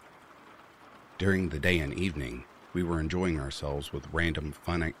 During the day and evening, we were enjoying ourselves with random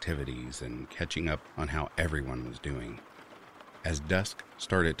fun activities and catching up on how everyone was doing. As dusk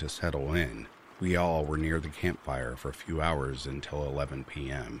started to settle in, we all were near the campfire for a few hours until 11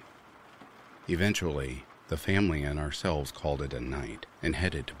 p.m. Eventually, the family and ourselves called it a night and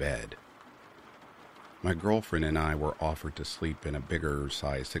headed to bed. My girlfriend and I were offered to sleep in a bigger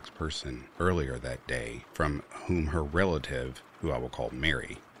size 6-person earlier that day, from whom her relative, who I will call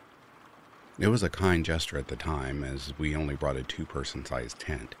Mary. It was a kind gesture at the time, as we only brought a 2-person size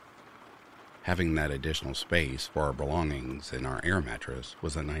tent. Having that additional space for our belongings and our air mattress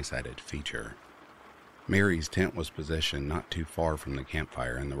was a nice added feature. Mary's tent was positioned not too far from the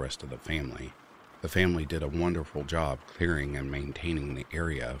campfire and the rest of the family. The family did a wonderful job clearing and maintaining the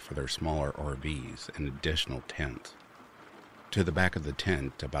area for their smaller RVs and additional tents. To the back of the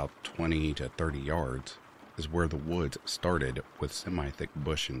tent, about 20 to 30 yards, is where the woods started with semi-thick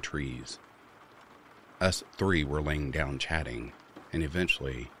bush and trees. Us 3 were laying down chatting, and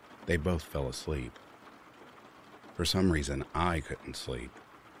eventually they both fell asleep. For some reason, I couldn't sleep,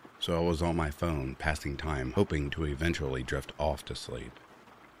 so I was on my phone passing time, hoping to eventually drift off to sleep.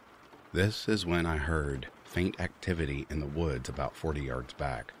 This is when I heard faint activity in the woods about 40 yards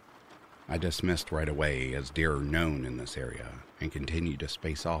back. I dismissed right away as deer are known in this area and continued to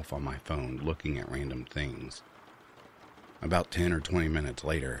space off on my phone looking at random things. About 10 or 20 minutes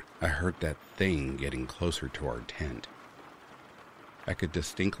later, I heard that thing getting closer to our tent. I could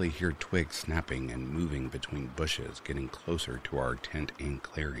distinctly hear twigs snapping and moving between bushes, getting closer to our tent and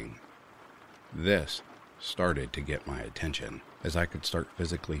clearing. This started to get my attention, as I could start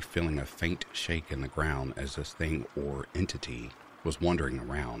physically feeling a faint shake in the ground as this thing or entity was wandering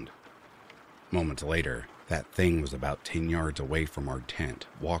around. Moments later, that thing was about 10 yards away from our tent,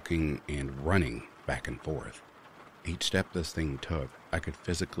 walking and running back and forth. Each step this thing took, I could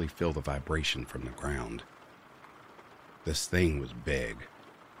physically feel the vibration from the ground. This thing was big.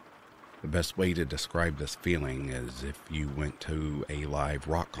 The best way to describe this feeling is if you went to a live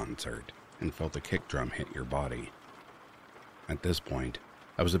rock concert and felt a kick drum hit your body. At this point,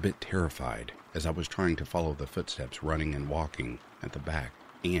 I was a bit terrified as I was trying to follow the footsteps running and walking at the back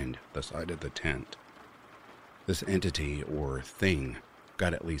and the side of the tent. This entity or thing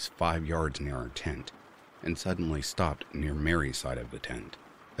got at least 5 yards near our tent and suddenly stopped near Mary's side of the tent.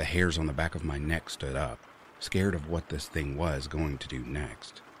 The hairs on the back of my neck stood up, scared of what this thing was going to do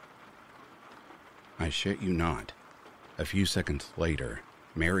next. I shit you not, a few seconds later,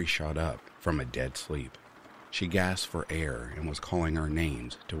 Mary shot up from a dead sleep. She gasped for air and was calling our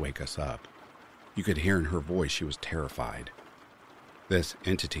names to wake us up. You could hear in her voice she was terrified. This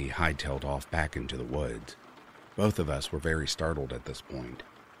entity hightailed off back into the woods. Both of us were very startled at this point.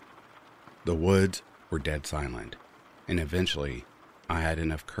 The woods were dead silent, and eventually I had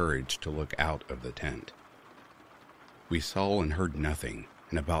enough courage to look out of the tent. We saw and heard nothing,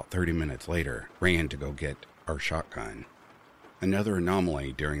 and about 30 minutes later ran to go get our shotgun. Another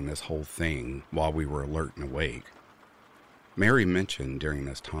anomaly during this whole thing while we were alert and awake. Mary mentioned during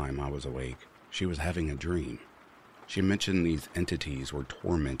this time I was awake, she was having a dream. She mentioned these entities were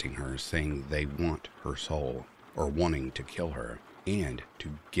tormenting her, saying they want her soul, or wanting to kill her, and to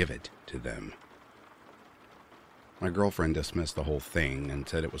give it to them. My girlfriend dismissed the whole thing and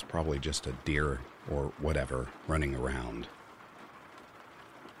said it was probably just a deer or whatever running around.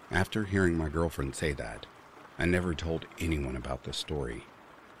 After hearing my girlfriend say that, I never told anyone about this story.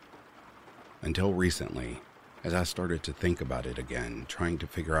 Until recently, as I started to think about it again, trying to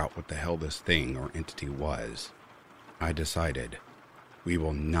figure out what the hell this thing or entity was, I decided we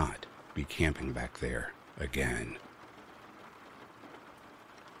will not be camping back there again.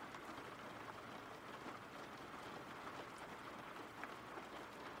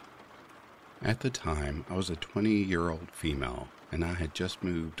 At the time, I was a 20-year-old female, and I had just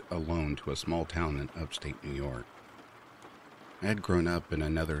moved alone to a small town in upstate New York. I had grown up in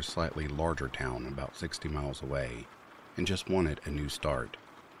another slightly larger town about 60 miles away and just wanted a new start.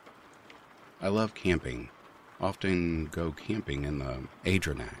 I love camping, often go camping in the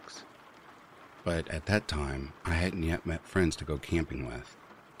Adirondacks, but at that time I hadn't yet met friends to go camping with,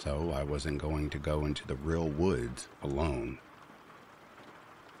 so I wasn't going to go into the real woods alone.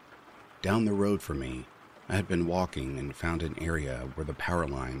 Down the road from me, I had been walking and found an area where the power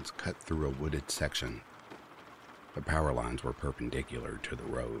lines cut through a wooded section. The power lines were perpendicular to the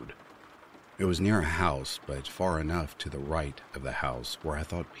road. It was near a house, but far enough to the right of the house where I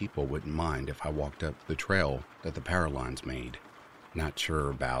thought people wouldn't mind if I walked up the trail that the power lines made. Not sure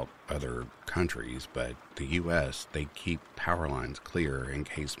about other countries, but the U.S., they keep power lines clear in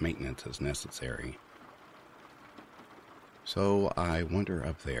case maintenance is necessary. So I wander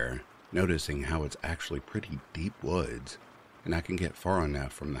up there, noticing how it's actually pretty deep woods, and I can get far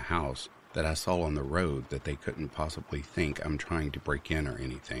enough from the house that I saw on the road that they couldn't possibly think I'm trying to break in or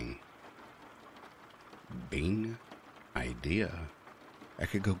anything. Bing. Idea. I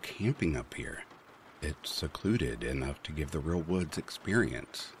could go camping up here. It's secluded enough to give the real woods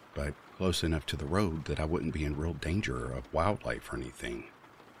experience, but close enough to the road that I wouldn't be in real danger of wildlife or anything.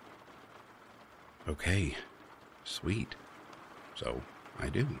 Okay, sweet. So I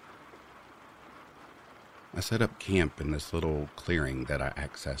do. I set up camp in this little clearing that I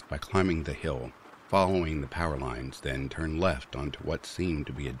accessed by climbing the hill, following the power lines, then turned left onto what seemed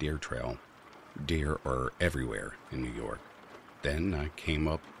to be a deer trail. Deer are everywhere in New York. Then I came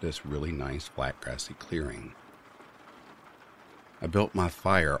up this really nice flat grassy clearing. I built my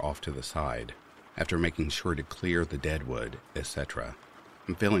fire off to the side, after making sure to clear the deadwood, etc.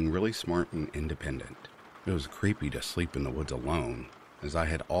 I'm feeling really smart and independent. It was creepy to sleep in the woods alone, as I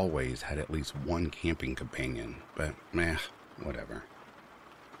had always had at least one camping companion, but whatever.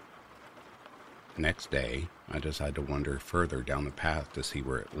 Next day, I decide to wander further down the path to see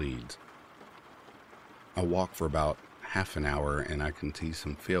where it leads. I walk for about half an hour and I can see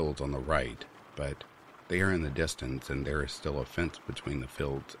some fields on the right, but they are in the distance and there is still a fence between the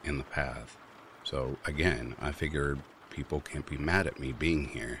fields and the path. So again, I figured people can't be mad at me being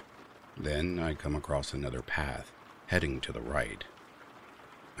here. Then I come across another path, heading to the right.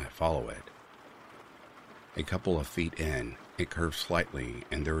 I follow it. A couple of feet in, it curves slightly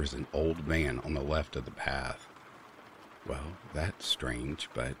and there is an old van on the left of the path. Well, that's strange,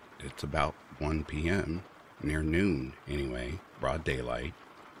 but it's about 1 p.m., near noon anyway, broad daylight.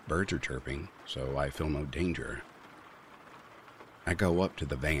 Birds are chirping, so I feel no danger. I go up to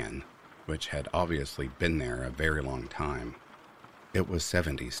the van, which had obviously been there a very long time. It was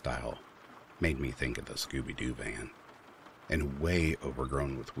 70s style, made me think of the Scooby-Doo van, and way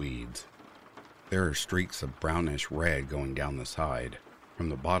overgrown with weeds. There are streaks of brownish red going down the side, from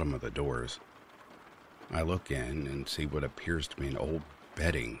the bottom of the doors. I look in and see what appears to be an old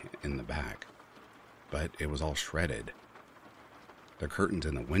bedding in the back, but it was all shredded. The curtains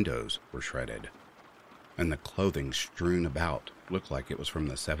in the windows were shredded, and the clothing strewn about looked like it was from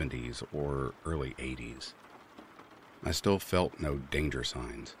the 70s or early 80s. I still felt no danger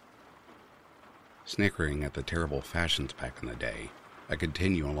signs. Snickering at the terrible fashions back in the day, I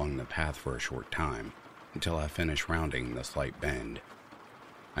continue along the path for a short time, until I finish rounding the slight bend.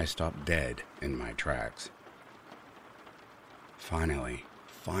 I stop dead in my tracks. Finally,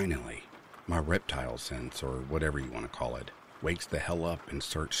 my reptile sense, or whatever you want to call it, wakes the hell up and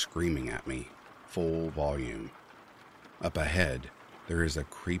starts screaming at me, full volume. Up ahead, there is a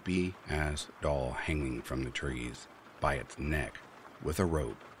creepy-ass doll hanging from the trees, by its neck, with a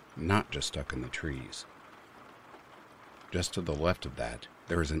rope, not just stuck in the trees. Just to the left of that,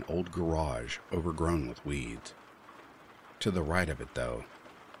 there is an old garage overgrown with weeds. To the right of it, though,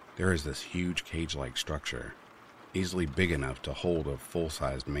 there is this huge cage-like structure, easily big enough to hold a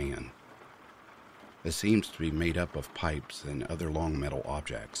full-sized man. It seems to be made up of pipes and other long metal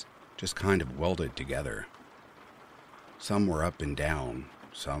objects, just kind of welded together. Some were up and down,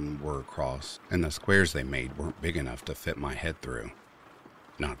 some were across, and the squares they made weren't big enough to fit my head through.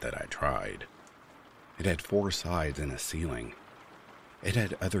 Not that I tried. It had 4 sides and a ceiling. It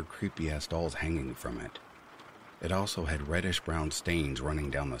had other creepy-ass dolls hanging from it. It also had reddish-brown stains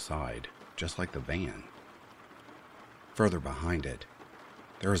running down the side, just like the van. Further behind it,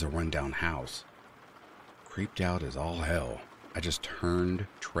 there is a rundown house. Creeped out as all hell, I just turned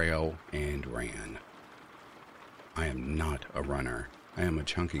trail and ran. I am not a runner. I am a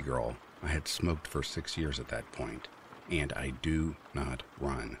chunky girl. I had smoked for 6 years at that point, and I do not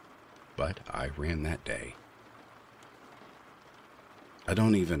run. But I ran that day. I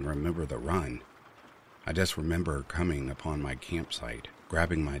don't even remember the run. I just remember coming upon my campsite,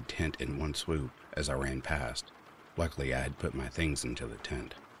 grabbing my tent in one swoop as I ran past, Luckily, I had put my things into the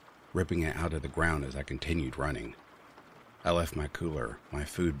tent, ripping it out of the ground as I continued running. I left my cooler, my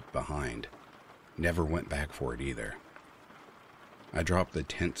food behind. Never went back for it either. I dropped the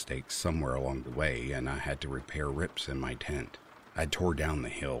tent stakes somewhere along the way, and I had to repair rips in my tent. I tore down the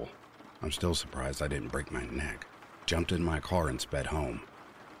hill. I'm still surprised I didn't break my neck. Jumped in my car and sped home.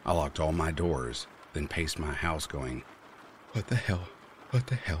 I locked all my doors, then paced my house going, "What the hell? What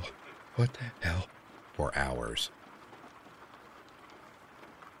the hell? What the hell?" for hours.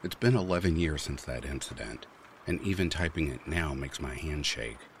 It's been 11 years since that incident, and even typing it now makes my hands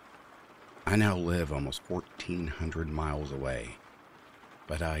shake. I now live almost 1,400 miles away,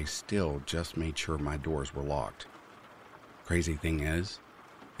 but I still just made sure my doors were locked. Crazy thing is,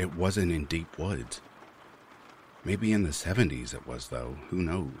 it wasn't in deep woods. Maybe in the 70s it was, though. Who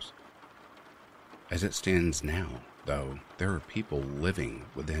knows? As it stands now, though, there are people living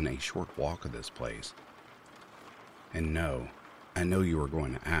within a short walk of this place. And no, I know you are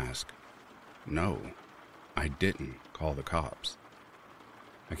going to ask. No, I didn't call the cops.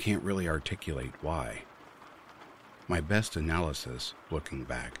 I can't really articulate why. My best analysis, looking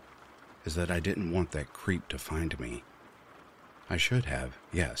back, is that I didn't want that creep to find me. I should have,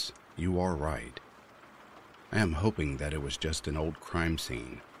 yes, you are right. I am hoping that it was just an old crime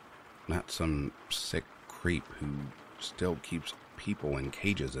scene, not some sick creep who still keeps people in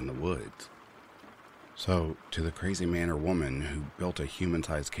cages in the woods. So, to the crazy man or woman who built a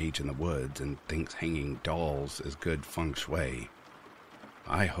human-sized cage in the woods and thinks hanging dolls is good feng shui,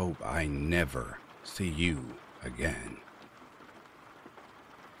 I hope I never see you again.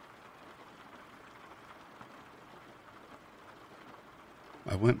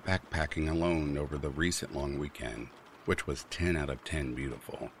 I went backpacking alone over the recent long weekend, which was 10 out of 10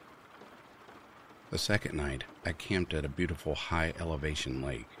 beautiful. The second night, I camped at a beautiful high-elevation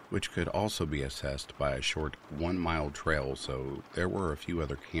lake, which could also be accessed by a short 1-mile trail, so there were a few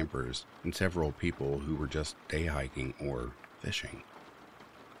other campers and several people who were just day hiking or fishing.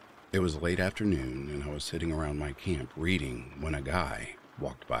 It was late afternoon, and I was sitting around my camp reading when a guy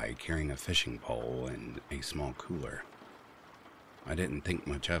walked by carrying a fishing pole and a small cooler. I didn't think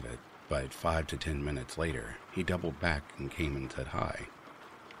much of it, but 5 to 10 minutes later, he doubled back and came and said hi.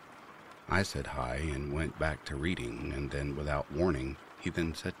 I said hi and went back to reading, and then without warning, he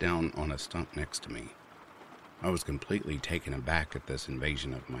then sat down on a stump next to me. I was completely taken aback at this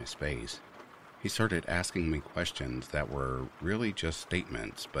invasion of my space. He started asking me questions that were really just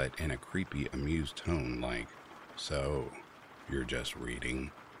statements, but in a creepy, amused tone like, "So, you're just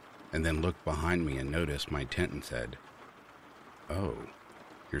reading?" And then looked behind me and noticed my tent and said, "Oh,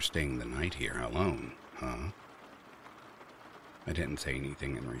 you're staying the night here alone, huh?" I didn't say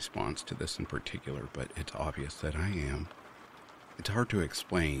anything in response to this in particular, but it's obvious that I am. It's hard to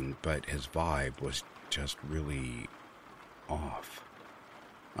explain, but his vibe was just really off.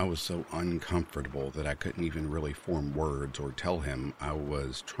 I was so uncomfortable that I couldn't even really form words or tell him I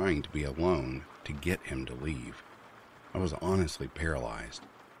was trying to be alone to get him to leave. I was honestly paralyzed.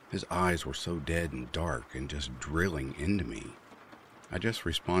 His eyes were so dead and dark and just drilling into me. I just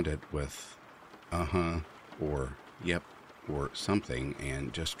responded with, "Uh-huh," or "Yep," or something,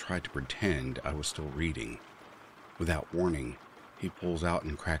 and just tried to pretend I was still reading. Without warning, he pulls out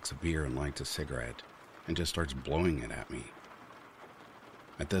and cracks a beer and lights a cigarette, and just starts blowing it at me.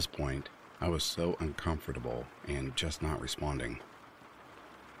 At this point, I was so uncomfortable and just not responding.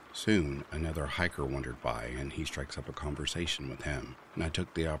 Soon, another hiker wandered by, and he strikes up a conversation with him, and I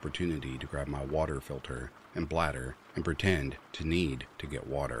took the opportunity to grab my water filter and bladder and pretend to need to get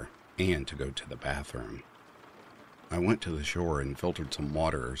water and to go to the bathroom. I went to the shore and filtered some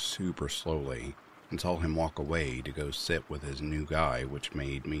water super slowly and saw him walk away to go sit with his new guy, which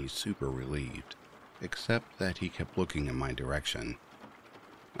made me super relieved, except that he kept looking in my direction.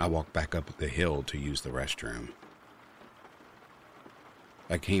 I walked back up the hill to use the restroom.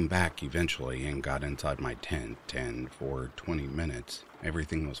 I came back eventually and got inside my tent, and for 20 minutes,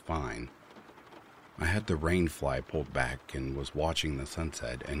 everything was fine. I had the rain fly pulled back and was watching the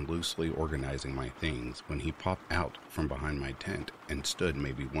sunset and loosely organizing my things when he popped out from behind my tent and stood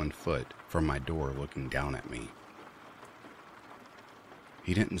maybe 1 foot from my door looking down at me.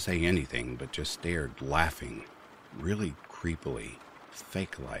 He didn't say anything but just stared, laughing, really creepily,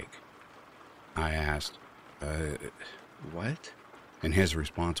 fake-like. I asked, what? And his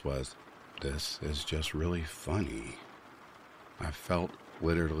response was, "This is just really funny." I felt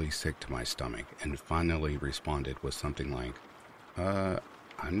literally sick to my stomach and finally responded with something like,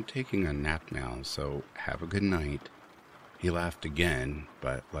 "I'm taking a nap now, so have a good night." He laughed again,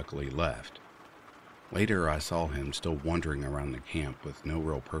 but luckily left. Later, I saw him still wandering around the camp with no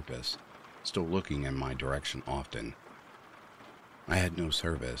real purpose. still looking in my direction often. I had no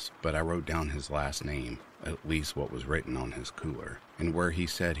service, but I wrote down his last name, at least what was written on his cooler, and where he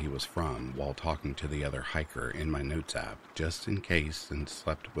said he was from while talking to the other hiker in my notes app, just in case, and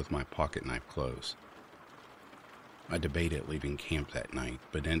slept with my pocket knife close. I debated leaving camp that night,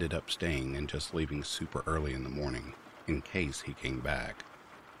 but ended up staying and just leaving super early in the morning, in case he came back.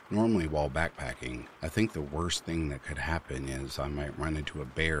 Normally while backpacking, I think the worst thing that could happen is I might run into a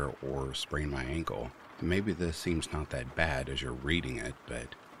bear or sprain my ankle. Maybe this seems not that bad as you're reading it,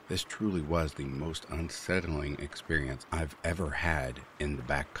 but this truly was the most unsettling experience I've ever had in the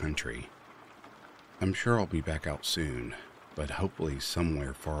backcountry. I'm sure I'll be back out soon, but hopefully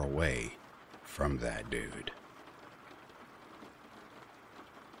somewhere far away from that dude.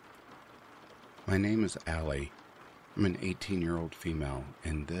 My name is Allie. I'm an 18-year-old female,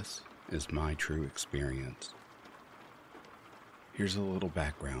 and this is my true experience. Here's a little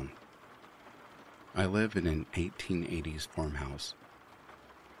background. I live in an 1880s farmhouse.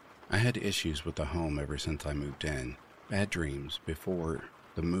 I had issues with the home ever since I moved in, bad dreams before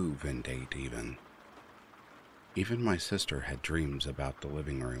the move-in date even. Even my sister had dreams about the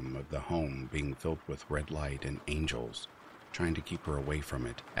living room of the home being filled with red light and angels, trying to keep her away from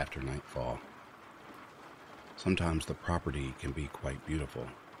it after nightfall. Sometimes the property can be quite beautiful.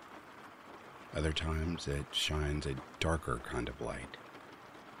 Other times it shines a darker kind of light.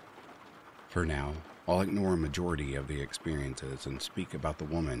 For now, I'll ignore a majority of the experiences and speak about the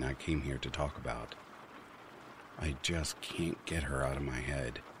woman I came here to talk about. I just can't get her out of my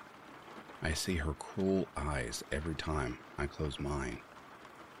head. I see her cruel eyes every time I close mine.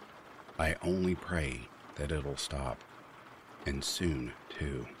 I only pray that it'll stop, and soon,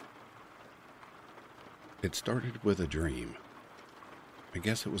 too. It started with a dream. I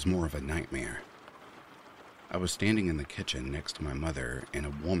guess it was more of a nightmare. I was standing in the kitchen next to my mother and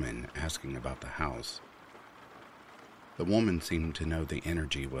a woman asking about the house. The woman seemed to know the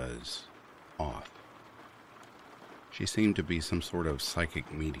energy was off. She seemed to be some sort of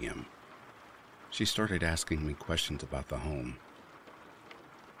psychic medium. She started asking me questions about the home.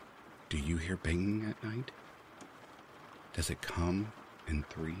 Do you hear banging at night? Does it come in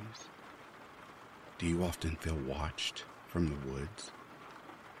threes? Do you often feel watched from the woods?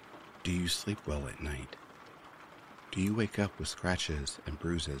 Do you sleep well at night? Do you wake up with scratches and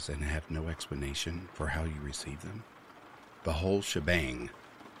bruises and have no explanation for how you receive them? The whole shebang.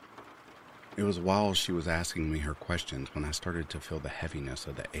 It was while she was asking me her questions when I started to feel the heaviness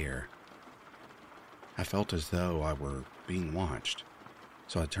of the air. I felt as though I were being watched,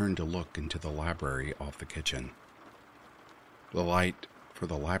 so I turned to look into the library off the kitchen. The light for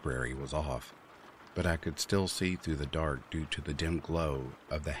the library was off, but I could still see through the dark due to the dim glow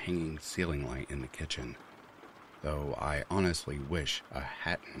of the hanging ceiling light in the kitchen, though I honestly wish I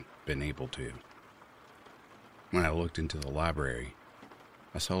hadn't been able to. When I looked into the library,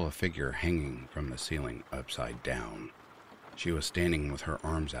 I saw a figure hanging from the ceiling upside down. She was standing with her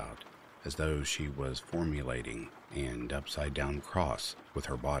arms out, as though she was formulating an upside-down cross with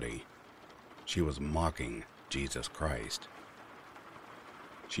her body. She was mocking Jesus Christ.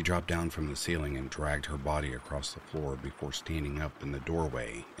 She dropped down from the ceiling and dragged her body across the floor before standing up in the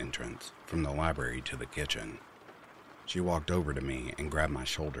doorway entrance from the library to the kitchen. She walked over to me and grabbed my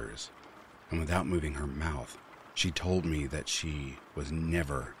shoulders, and without moving her mouth, she told me that she was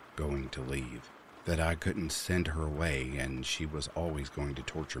never going to leave, that I couldn't send her away and she was always going to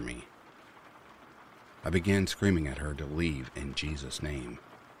torture me. I began screaming at her to leave in Jesus' name.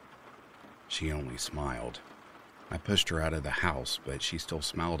 She only smiled. I pushed her out of the house, but she still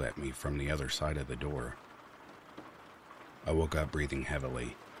smiled at me from the other side of the door. I woke up breathing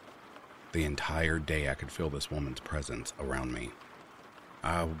heavily. The entire day I could feel this woman's presence around me.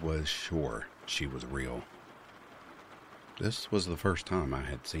 I was sure she was real. This was the first time I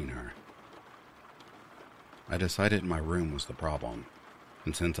had seen her. I decided my room was the problem,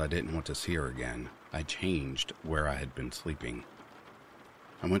 and since I didn't want to see her again, I changed where I had been sleeping.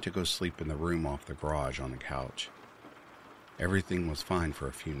 I went to go sleep in the room off the garage on the couch. Everything was fine for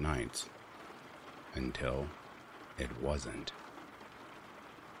a few nights, until it wasn't.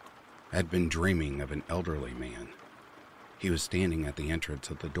 I had been dreaming of an elderly man. He was standing at the entrance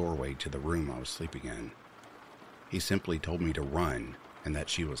of the doorway to the room I was sleeping in. He simply told me to run and that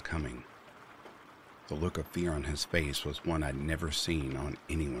she was coming. The look of fear on his face was one I'd never seen on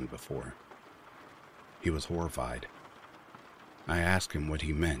anyone before. He was horrified. I asked him what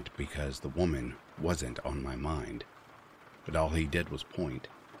he meant because the woman wasn't on my mind, but all he did was point.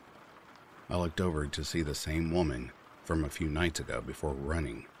 I looked over to see the same woman from a few nights ago before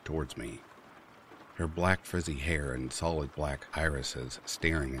running towards me. her black frizzy hair and solid black irises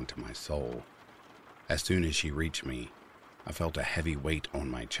staring into my soul. As soon as she reached me, I felt a heavy weight on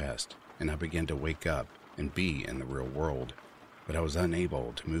my chest, and I began to wake up and be in the real world, but I was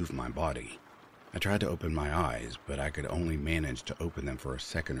unable to move my body. I tried to open my eyes, but I could only manage to open them for a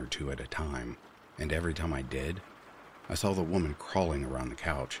second or two at a time, and every time I did, I saw the woman crawling around the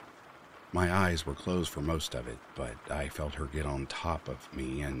couch. My eyes were closed for most of it, but I felt her get on top of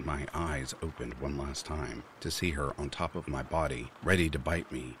me, and my eyes opened one last time to see her on top of my body, ready to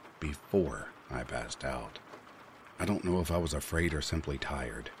bite me before I passed out. I don't know if I was afraid or simply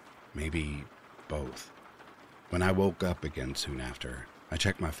tired. Maybe both. When I woke up again soon after, I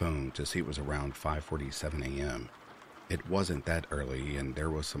checked my phone to see it was around 5:47 a.m. It wasn't that early, and there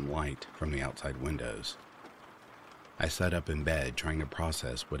was some light from the outside windows. I sat up in bed trying to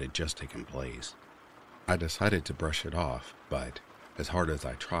process what had just taken place. I decided to brush it off, but as hard as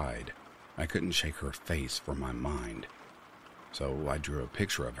I tried, I couldn't shake her face from my mind. So I drew a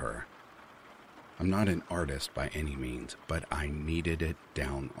picture of her. I'm not an artist by any means, but I needed it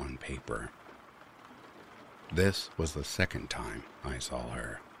down on paper. This was the second time I saw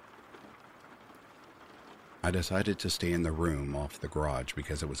her. I decided to stay in the room off the garage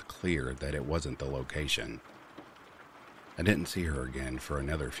because it was clear that it wasn't the location. I didn't see her again for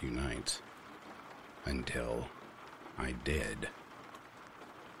another few nights. Until I did.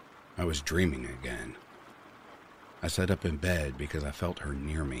 I was dreaming again. I sat up in bed because I felt her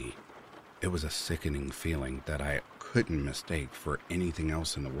near me. It was a sickening feeling that I couldn't mistake for anything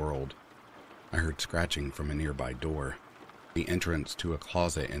else in the world. I heard scratching from a nearby door, the entrance to a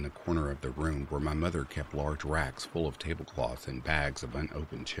closet in the corner of the room where my mother kept large racks full of tablecloths and bags of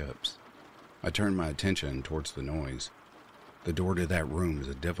unopened chips. I turned my attention towards the noise. The door to that room is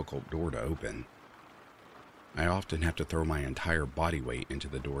a difficult door to open. I often have to throw my entire body weight into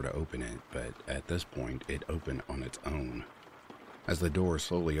the door to open it, but at this point it opened on its own. As the door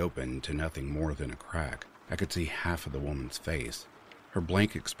slowly opened to nothing more than a crack, I could see half of the woman's face. Her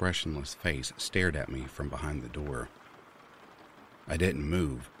blank, expressionless face stared at me from behind the door. I didn't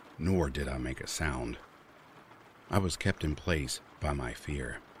move, nor did I make a sound. I was kept in place by my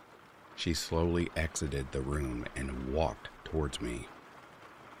fear. She slowly exited the room and walked towards me.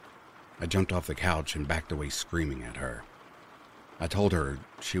 I jumped off the couch and backed away screaming at her. I told her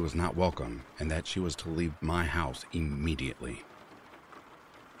she was not welcome and that she was to leave my house immediately.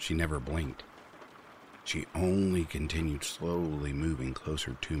 She never blinked. She only continued slowly moving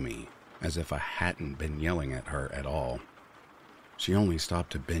closer to me, as if I hadn't been yelling at her at all. She only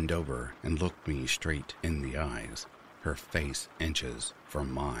stopped to bend over and look me straight in the eyes, her face inches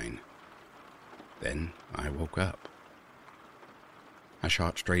from mine. Then I woke up. I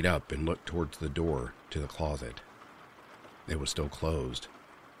shot straight up and looked towards the door to the closet. It was still closed.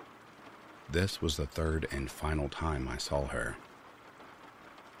 This was the third and final time I saw her.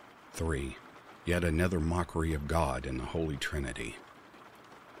 3. Yet another mockery of God and the Holy Trinity.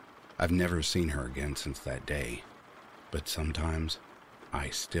 I've never seen her again since that day, but sometimes I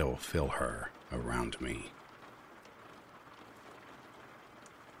still feel her around me.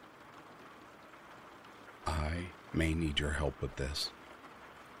 I may need your help with this.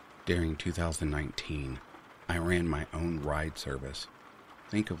 During 2019, I ran my own ride service.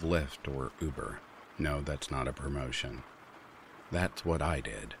 Think of Lyft or Uber. No, that's not a promotion. That's what I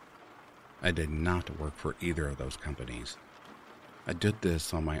did. I did not work for either of those companies. I did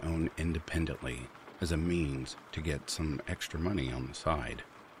this on my own independently as a means to get some extra money on the side.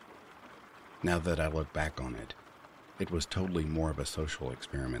 Now that I look back on it, it was totally more of a social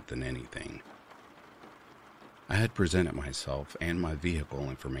experiment than anything. I had presented myself and my vehicle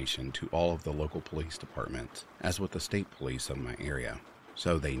information to all of the local police departments, as with the state police of my area,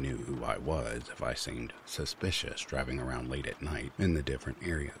 so they knew who I was if I seemed suspicious driving around late at night in the different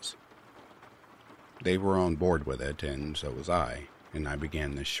areas. They were on board with it, and so was I, and I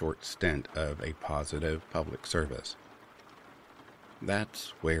began this short stint of a positive public service.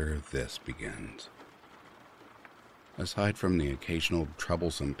 That's where this begins. Aside from the occasional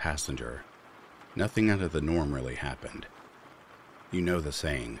troublesome passenger, nothing out of the norm really happened. You know the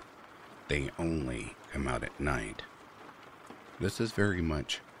saying, they only come out at night. This is very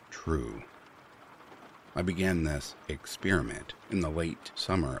much true. I began this experiment in the late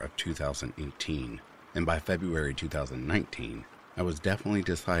summer of 2018, and by February 2019, I was definitely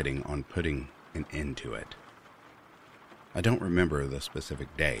deciding on putting an end to it. I don't remember the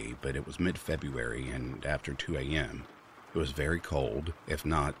specific day, but it was mid-February and after 2 a.m. It was very cold, if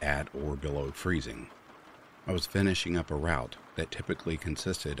not at or below freezing. I was finishing up a route that typically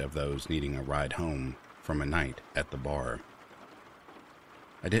consisted of those needing a ride home from a night at the bar.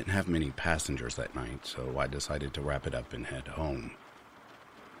 I didn't have many passengers that night, so I decided to wrap it up and head home.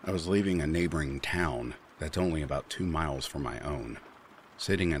 I was leaving a neighboring town that's only about 2 miles from my own,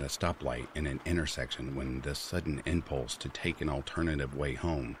 sitting at a stoplight in an intersection when this sudden impulse to take an alternative way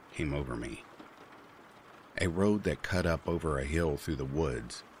home came over me. A road that cut up over a hill through the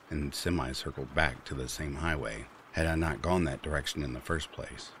woods and semi-circled back to the same highway, had I not gone that direction in the first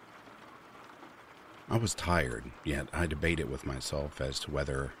place. I was tired, yet I debated with myself as to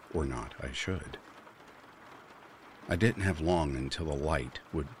whether or not I should. I didn't have long until the light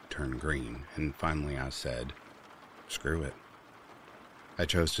would turn green, and finally I said, screw it. I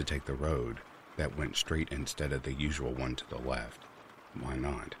chose to take the road that went straight instead of the usual one to the left. Why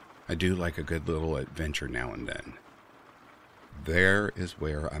not? I do like a good little adventure now and then. There is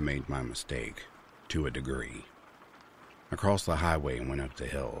where I made my mistake, to a degree. I crossed the highway and went up the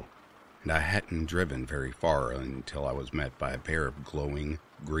hill, and I hadn't driven very far until I was met by a pair of glowing,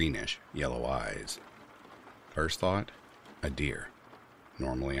 greenish yellow eyes. First thought, a deer.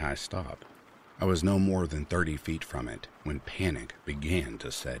 Normally I stop. I was no more than 30 feet from it when panic began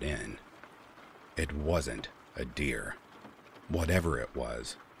to set in. It wasn't a deer. Whatever it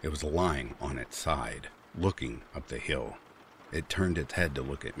was lying on its side, looking up the hill. It turned its head to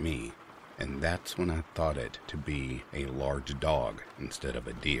look at me, and that's when I thought it to be a large dog instead of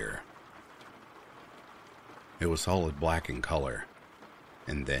a deer. It was solid black in color,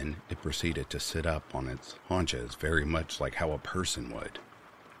 and then it proceeded to sit up on its haunches very much like how a person would.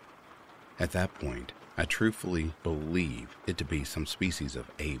 At that point, I truthfully believe it to be some species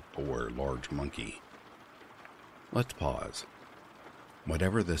of ape or large monkey. Let's pause.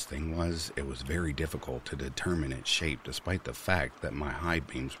 Whatever this thing was, it was very difficult to determine its shape despite the fact that my high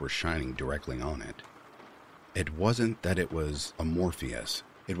beams were shining directly on it. It wasn't that it was amorphous,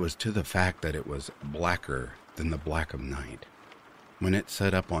 it was to the fact that it was blacker than the black of night. When it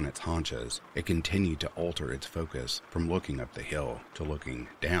sat up on its haunches, it continued to alter its focus from looking up the hill to looking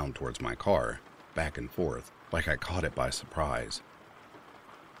down towards my car, back and forth, like I caught it by surprise.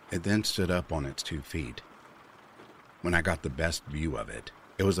 It then stood up on its 2 feet. When I got the best view of it,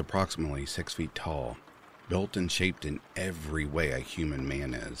 it was approximately 6 feet tall, built and shaped in every way a human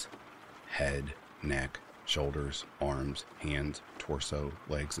man is. Head, neck, shoulders, arms, hands, torso,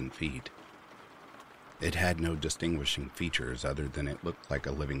 legs, and feet. It had no distinguishing features other than it looked like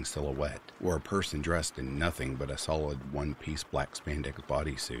a living silhouette, or a person dressed in nothing but a solid one-piece black spandex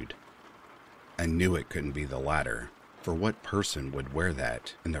bodysuit. I knew it couldn't be the latter, for what person would wear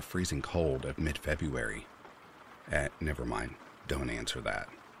that in the freezing cold of mid-February? Never mind, don't answer that.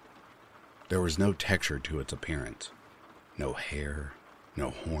 There was no texture to its appearance. No hair,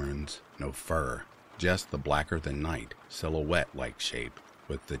 no horns, no fur, just the blacker-than-night, silhouette-like shape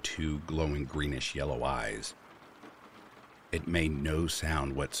with the 2 glowing greenish-yellow eyes. It made no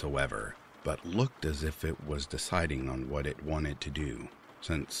sound whatsoever, but looked as if it was deciding on what it wanted to do,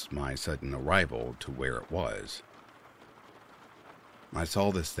 since my sudden arrival to where it was. I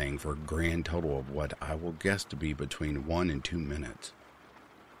saw this thing for a grand total of what I will guess to be between 1 and 2 minutes.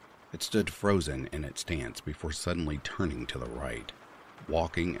 It stood frozen in its stance before suddenly turning to the right,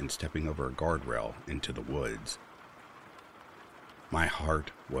 walking and stepping over a guardrail into the woods. My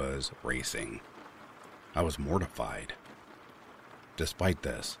heart was racing. I was mortified. Despite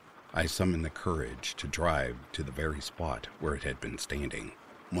this, I summoned the courage to drive to the very spot where it had been standing,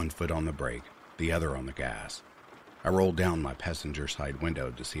 1 foot on the brake, the other on the gas. I rolled down my passenger side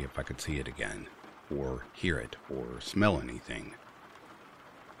window to see if I could see it again, or hear it, or smell anything.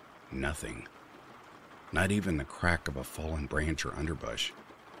 Nothing. Not even the crack of a fallen branch or underbush.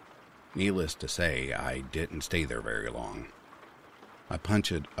 Needless to say, I didn't stay there very long. I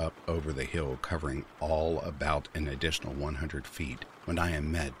punched up over the hill, covering all about an additional 100 feet, when I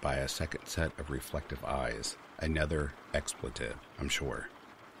am met by a second set of reflective eyes. Another expletive, I'm sure.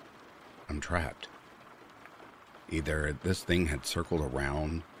 I'm trapped. Either this thing had circled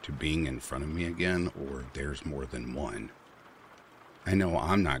around to being in front of me again, or there's more than one. I know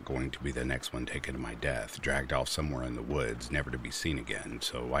I'm not going to be the next one taken to my death, dragged off somewhere in the woods, never to be seen again,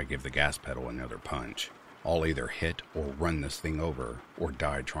 so I give the gas pedal another punch. I'll either hit or run this thing over, or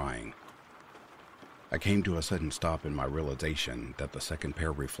die trying. I came to a sudden stop in my realization that the second pair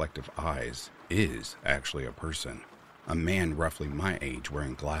of reflective eyes is actually a person. A man roughly my age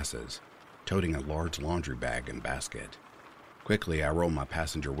wearing glasses, toting a large laundry bag and basket. Quickly, I roll my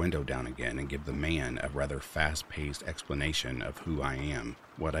passenger window down again and give the man a rather fast-paced explanation of who I am,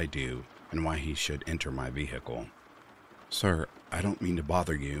 what I do, and why he should enter my vehicle. Sir, I don't mean to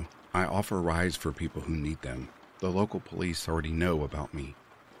bother you. I offer rides for people who need them. The local police already know about me.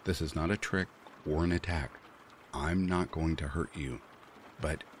 This is not a trick or an attack. I'm not going to hurt you.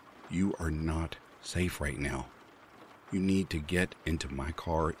 but you are not safe right now. You need to get into my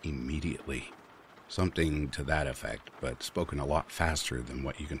car immediately. Something to that effect, but spoken a lot faster than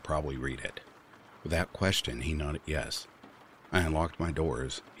what you can probably read it. Without question, he nodded yes. I unlocked my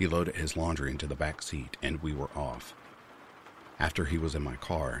doors, he loaded his laundry into the back seat, and we were off. After he was in my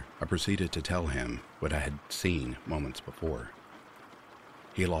car, I proceeded to tell him what I had seen moments before.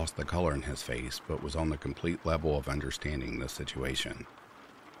 He lost the color in his face, but was on the complete level of understanding the situation.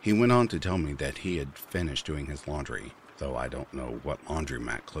 He went on to tell me that he had finished doing his laundry, though I don't know what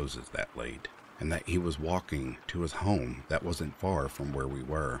laundromat closes that late, and that he was walking to his home that wasn't far from where we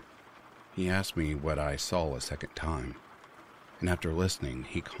were. He asked me what I saw a second time, and after listening,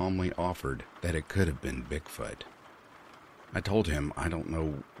 he calmly offered that it could have been Bigfoot. I told him I don't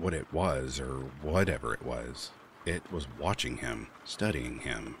know what it was or whatever it was. It was watching him, studying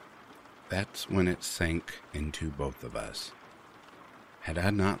him. That's when it sank into both of us. Had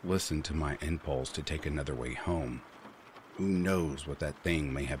I not listened to my impulse to take another way home, who knows what that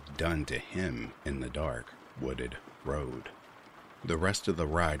thing may have done to him in the dark, wooded road. The rest of the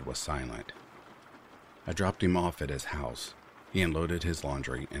ride was silent. I dropped him off at his house. He unloaded his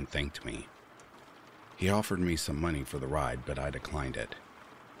laundry and thanked me. He offered me some money for the ride, but I declined it.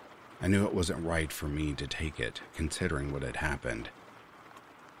 I knew it wasn't right for me to take it, considering what had happened.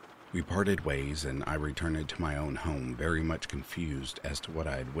 We parted ways, and I returned to my own home very much confused as to what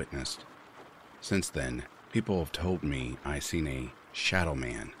I had witnessed. Since then, people have told me I've seen a shadow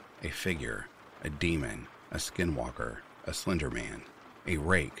man, a figure, a demon, a skinwalker, a slender man, a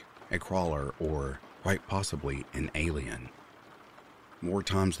rake, a crawler, or quite possibly an alien. More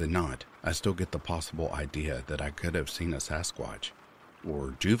times than not, I still get the possible idea that I could have seen a Sasquatch,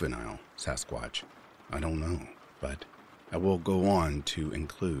 or juvenile Sasquatch. I don't know, but I will go on to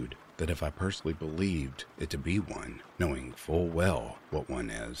include that if I personally believed it to be one, knowing full well what one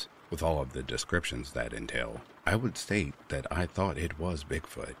is, with all of the descriptions that entail, I would state that I thought it was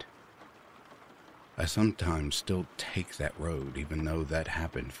Bigfoot. I sometimes still take that road even though that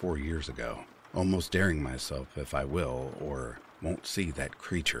happened 4 years ago, almost daring myself if I will or won't see that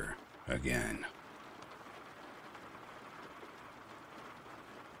creature again.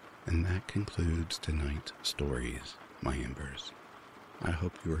 And that concludes tonight's stories, my embers. I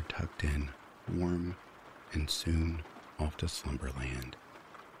hope you are tucked in, warm, and soon off to slumberland.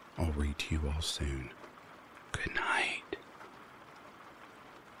 I'll read to you all soon. Good night.